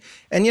way.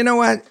 And you know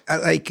what?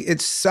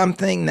 It's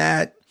something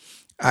that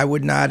I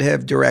would not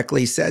have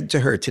directly said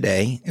to her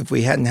today if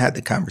we hadn't had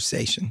the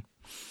conversation.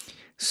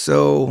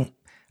 So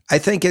I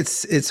think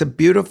it's a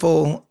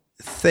beautiful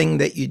thing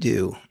that you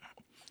do,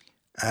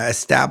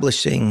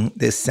 establishing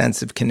this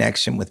sense of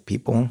connection with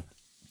people.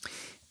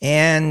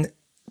 And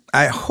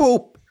I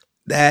hope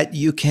that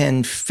you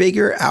can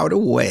figure out a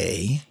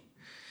way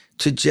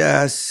to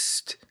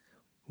just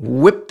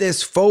whip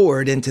this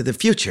forward into the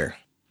future,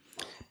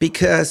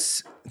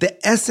 because the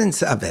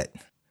essence of it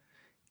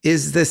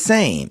is the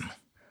same.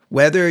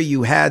 Whether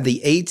you had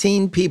the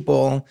 18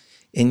 people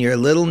in your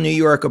little New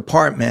York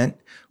apartment,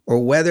 or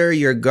whether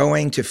you're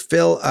going to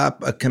fill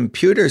up a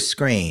computer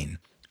screen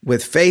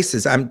with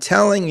faces, I'm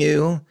telling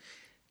you,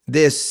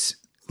 this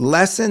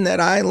lesson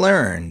that I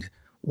learned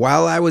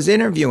while I was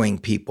interviewing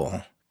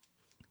people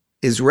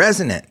is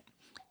resonant.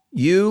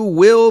 You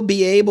will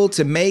be able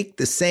to make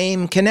the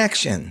same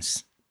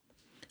connections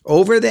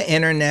over the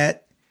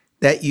internet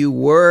that you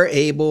were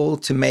able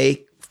to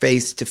make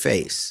face to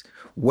face.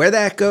 Where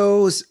that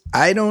goes,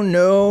 I don't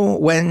know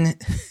when,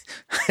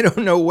 I don't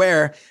know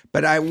where,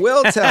 but I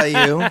will tell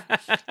you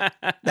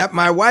that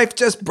my wife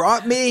just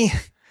brought me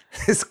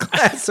this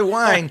glass of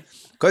wine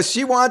because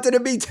she wanted to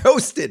be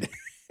toasted.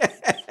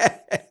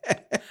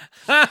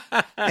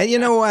 And you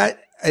know what?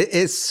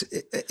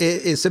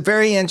 It's a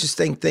very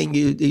interesting thing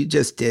you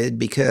just did,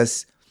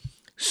 because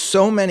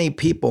so many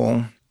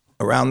people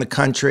around the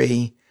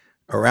country,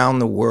 around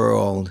the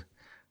world,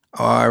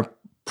 are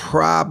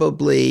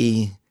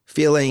probably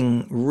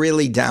feeling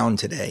really down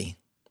today.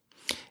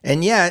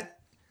 And yet,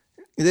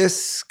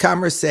 this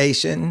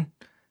conversation,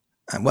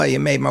 well, you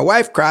made my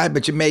wife cry,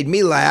 but you made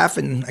me laugh,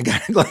 and I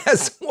got a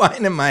glass of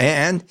wine in my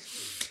hand.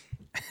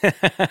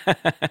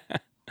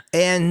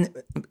 And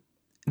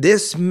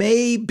this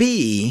may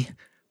be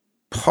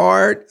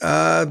part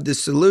of the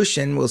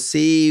solution. We'll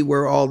see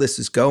where all this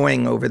is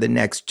going over the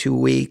next 2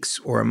 weeks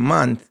or a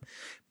month.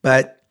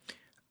 But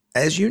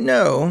as you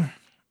know,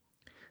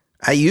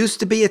 I used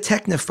to be a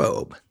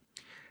technophobe.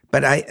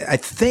 But I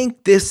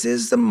think this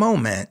is the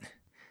moment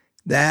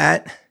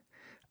that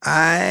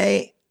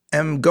I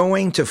am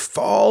going to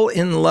fall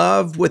in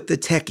love with the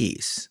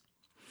techies.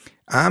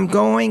 I'm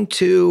going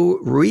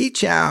to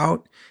reach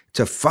out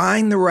to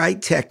find the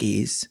right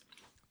techies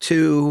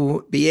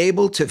to be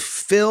able to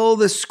fill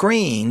the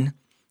screen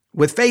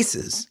with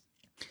faces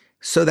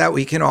so that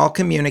we can all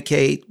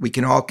communicate, we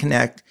can all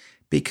connect,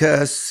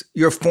 because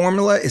your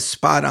formula is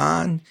spot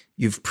on.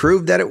 You've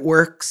proved that it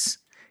works.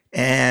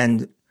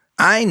 And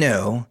I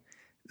know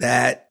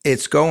that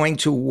it's going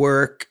to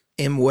work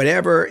in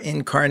whatever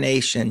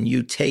incarnation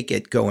you take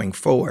it going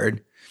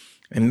forward.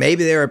 And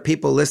maybe there are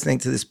people listening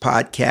to this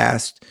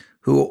podcast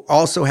who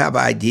also have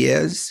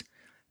ideas.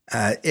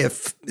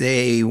 If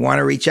they want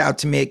to reach out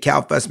to me at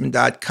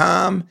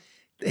calfussman.com,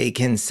 they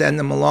can send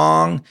them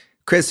along.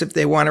 Chris, if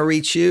they want to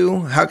reach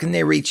you, how can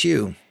they reach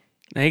you?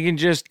 They can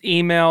just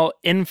email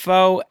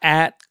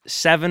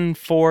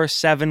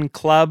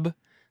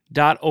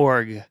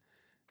info@747club.org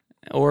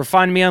or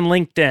find me on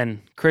LinkedIn,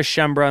 Chris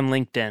Schembra on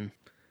LinkedIn.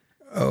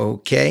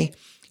 Okay.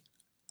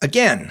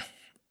 Again,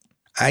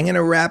 I'm going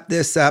to wrap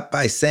this up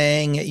by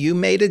saying you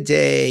made a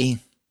day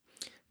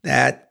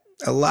that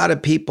a lot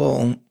of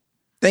people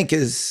think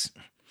is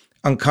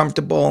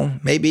uncomfortable,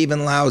 maybe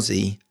even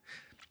lousy.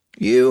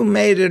 You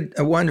made it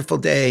a wonderful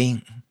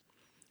day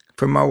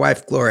for my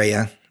wife,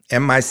 Gloria,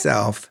 and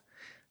myself.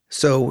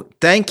 So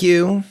thank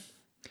you.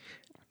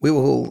 We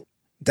will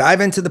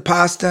dive into the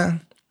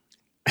pasta,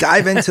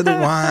 dive into the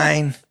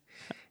wine,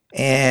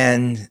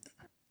 and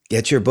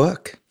get your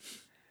book.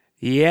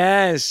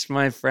 Yes,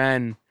 my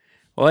friend.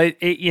 Well,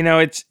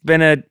 it's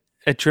been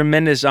a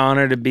tremendous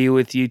honor to be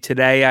with you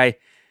today.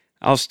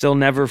 I'll still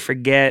never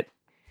forget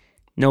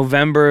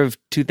November of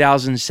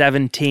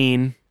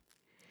 2017.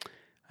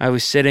 I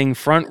was sitting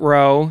front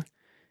row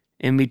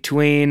in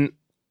between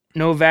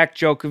Novak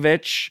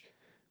Djokovic.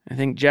 I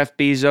think Jeff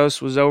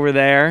Bezos was over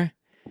there.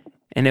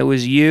 And it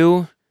was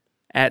you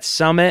at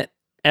Summit,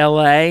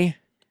 LA,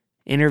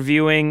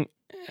 interviewing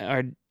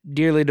our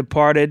dearly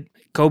departed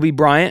Kobe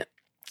Bryant.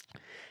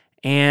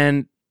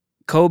 And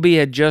Kobe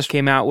had just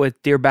came out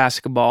with Dear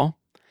Basketball,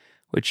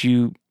 which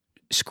you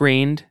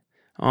screened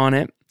on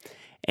it.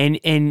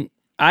 And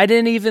I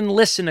didn't even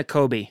listen to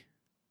Kobe.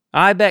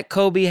 I bet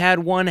Kobe had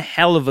one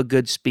hell of a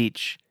good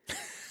speech.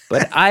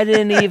 But I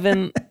didn't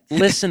even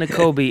listen to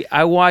Kobe.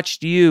 I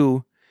watched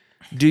you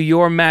do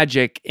your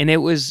magic, and it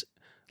was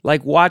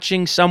like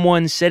watching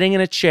someone sitting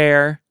in a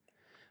chair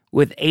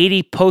with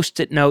 80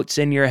 Post-it notes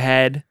in your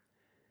head.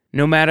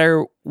 No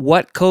matter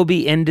what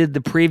Kobe ended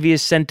the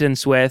previous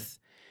sentence with,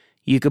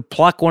 you could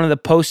pluck one of the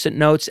Post-it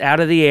notes out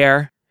of the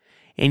air,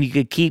 and you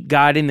could keep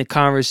guiding the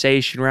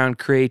conversation around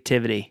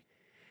creativity.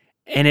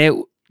 And it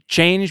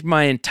changed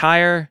my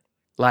entire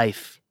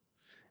life.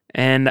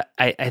 And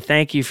I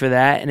thank you for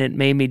that. And it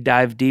made me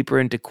dive deeper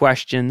into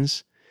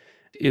questions.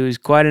 It was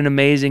quite an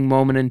amazing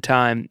moment in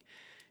time.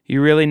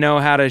 You really know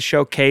how to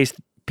showcase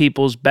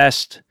people's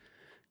best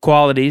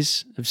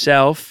qualities of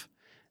self.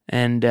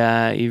 And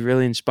you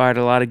really inspired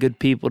a lot of good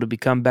people to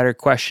become better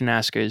question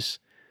askers.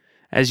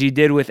 As you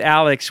did with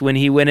Alex when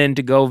he went in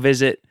to go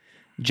visit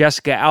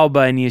Jessica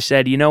Alba, and you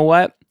said, you know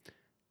what?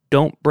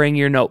 Don't bring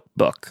your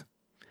notebook.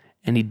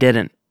 And he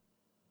didn't.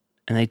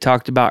 And they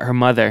talked about her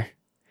mother.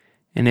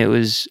 And it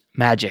was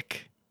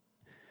magic.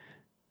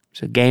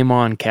 So game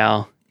on,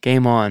 Cal.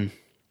 Game on.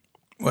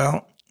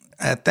 Well,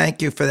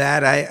 thank you for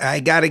that.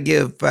 I got to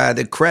give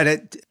the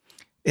credit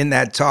in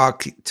that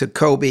talk to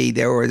Kobe.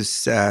 There was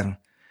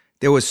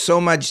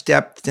so much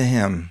depth to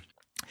him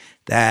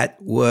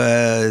that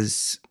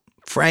was,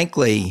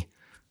 frankly,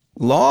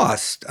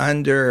 lost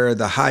under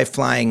the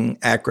high-flying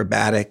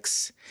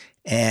acrobatics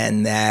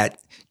and that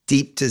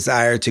deep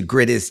desire to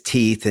grit his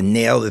teeth and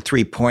nail the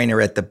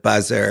three-pointer at the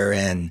buzzer.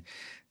 And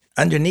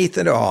underneath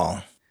it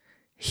all,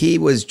 he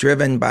was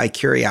driven by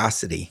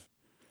curiosity.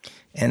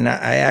 And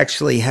I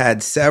actually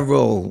had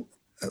several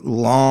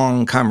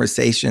long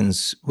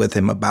conversations with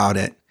him about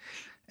it.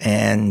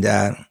 And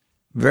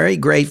very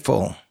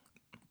grateful.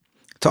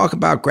 Talk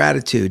about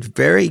gratitude.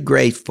 Very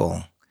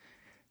grateful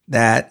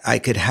that I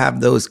could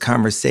have those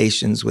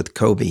conversations with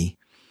Kobe.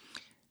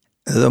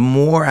 The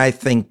more I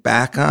think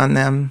back on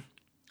them,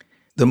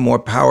 the more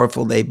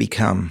powerful they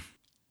become.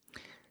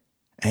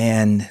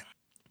 And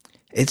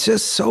it's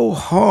just so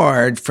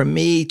hard for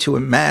me to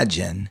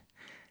imagine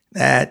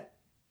that,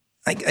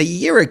 like a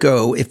year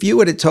ago, if you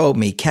would have told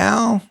me,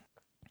 Cal,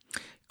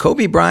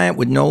 Kobe Bryant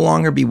would no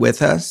longer be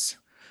with us,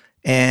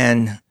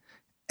 and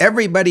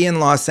everybody in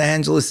Los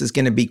Angeles is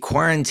going to be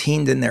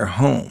quarantined in their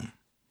home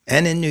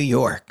and in New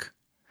York.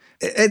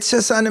 It's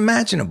just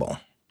unimaginable.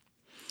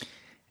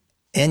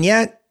 And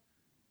yet,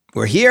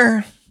 we're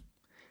here,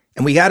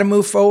 and we got to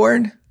move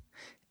forward,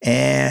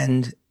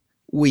 and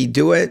we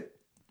do it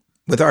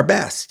with our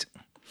best.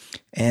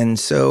 And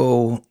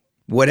so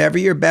whatever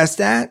you're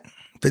best at,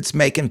 if it's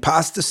making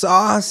pasta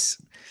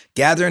sauce,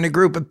 gathering a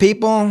group of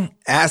people,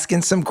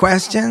 asking some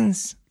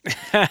questions,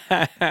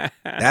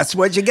 that's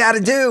what you got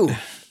to do.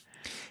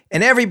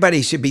 And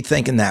everybody should be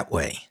thinking that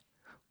way.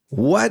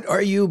 What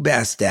are you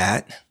best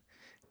at?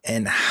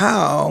 and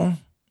how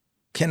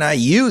can I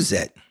use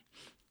it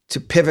to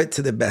pivot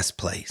to the best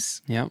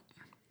place? Yep.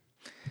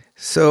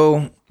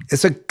 So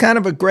it's a kind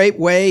of a great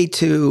way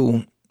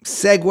to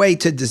segue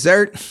to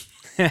dessert.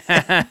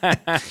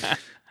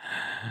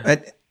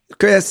 But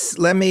Chris,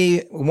 let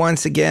me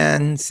once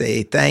again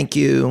say thank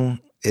you.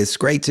 It's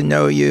great to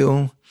know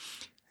you.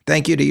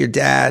 Thank you to your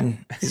dad.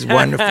 He's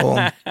wonderful.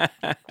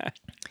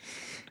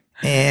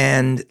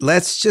 And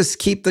let's just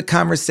keep the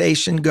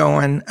conversation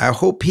going. I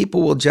hope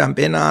people will jump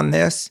in on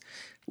this.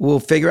 We'll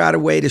figure out a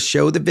way to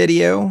show the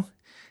video,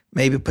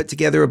 maybe put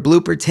together a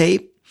blooper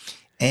tape,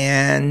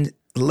 and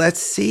let's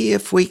see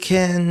if we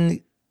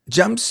can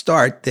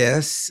jumpstart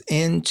this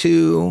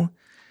into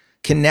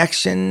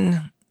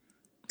connection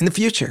in the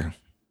future.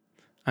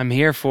 I'm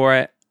here for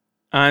it.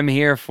 I'm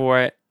here for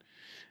it.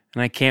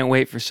 And I can't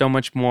wait for so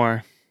much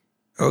more.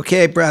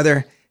 Okay,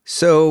 brother.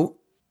 So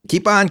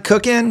keep on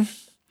cooking,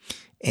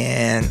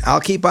 and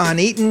I'll keep on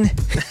eating.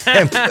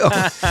 And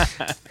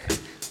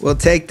we'll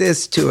take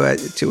this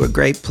to a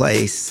great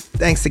place.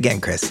 Thanks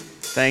again, Chris.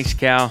 Thanks,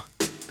 Cal.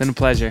 Been a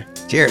pleasure.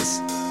 Cheers.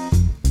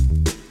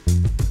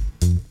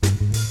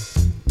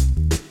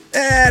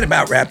 That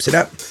about wraps it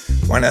up.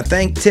 Want to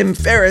thank Tim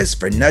Ferriss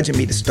for nudging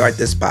me to start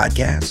this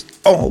podcast.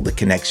 All the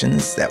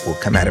connections that will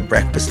come out of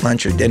breakfast,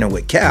 lunch, or dinner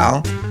with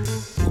Cal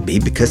will be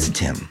because of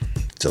Tim.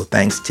 So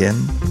thanks,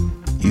 Tim.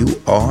 You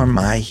are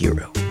my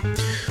hero.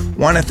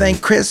 Want to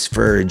thank Chris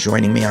for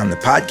joining me on the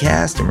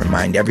podcast and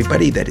remind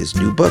everybody that his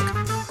new book,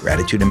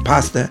 Gratitude and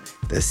Pasta,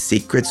 The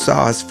Secret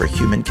Sauce for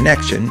Human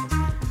Connection,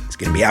 is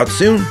going to be out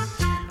soon.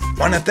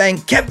 Want to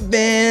thank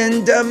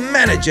Kevin, the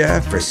manager,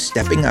 for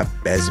stepping up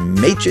as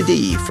maitre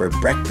d' for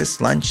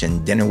breakfast, lunch,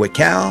 and dinner with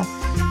Cal.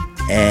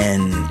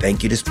 And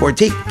thank you to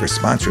Sportique for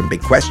sponsoring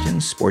Big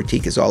Questions.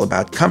 Sportique is all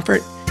about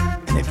comfort.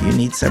 And if you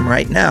need some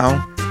right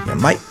now, you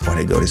might want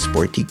to go to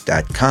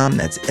Sportique.com.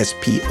 That's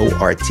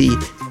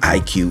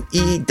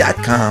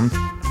SPORTIQE.com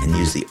and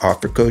use the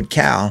offer code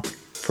CAL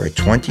for a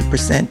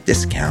 20%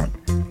 discount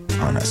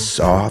on a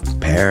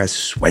soft pair of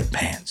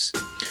sweatpants.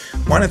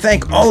 Want to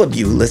thank all of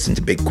you who listen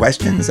to Big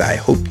Questions. I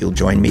hope you'll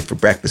join me for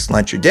breakfast,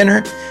 lunch, or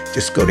dinner.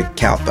 Just go to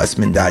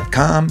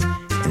calfussman.com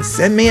and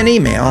send me an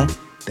email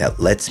that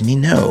lets me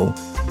know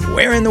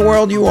where in the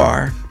world you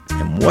are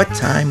and what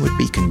time would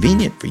be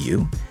convenient for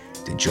you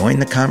to join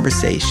the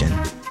conversation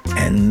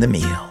and the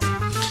meal.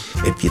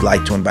 If you'd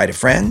like to invite a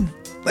friend,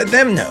 let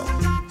them know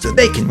so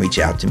they can reach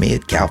out to me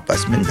at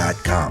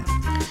calfussman.com.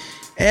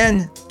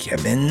 And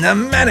Kevin, the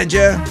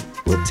manager,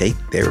 will take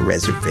their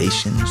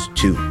reservations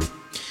too.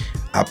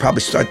 I'll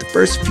probably start the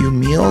first few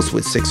meals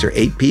with 6 or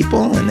 8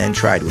 people and then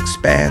try to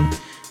expand.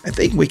 I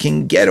think we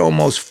can get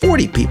almost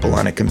 40 people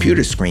on a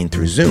computer screen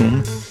through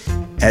Zoom.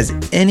 As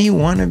any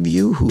one of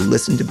you who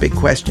listen to Big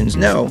Questions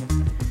know,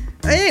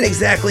 I ain't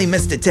exactly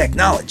Mr.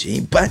 Technology,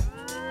 but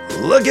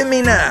look at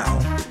me now,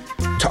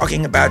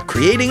 talking about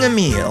creating a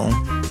meal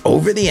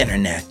over the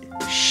internet,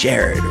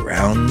 shared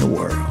around the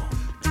world.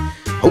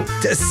 Hope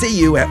to see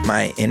you at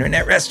my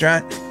internet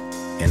restaurant.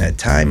 In a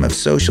time of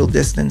social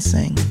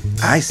distancing,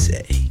 I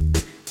say,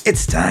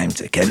 it's time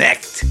to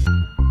connect.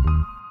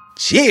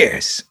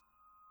 Cheers.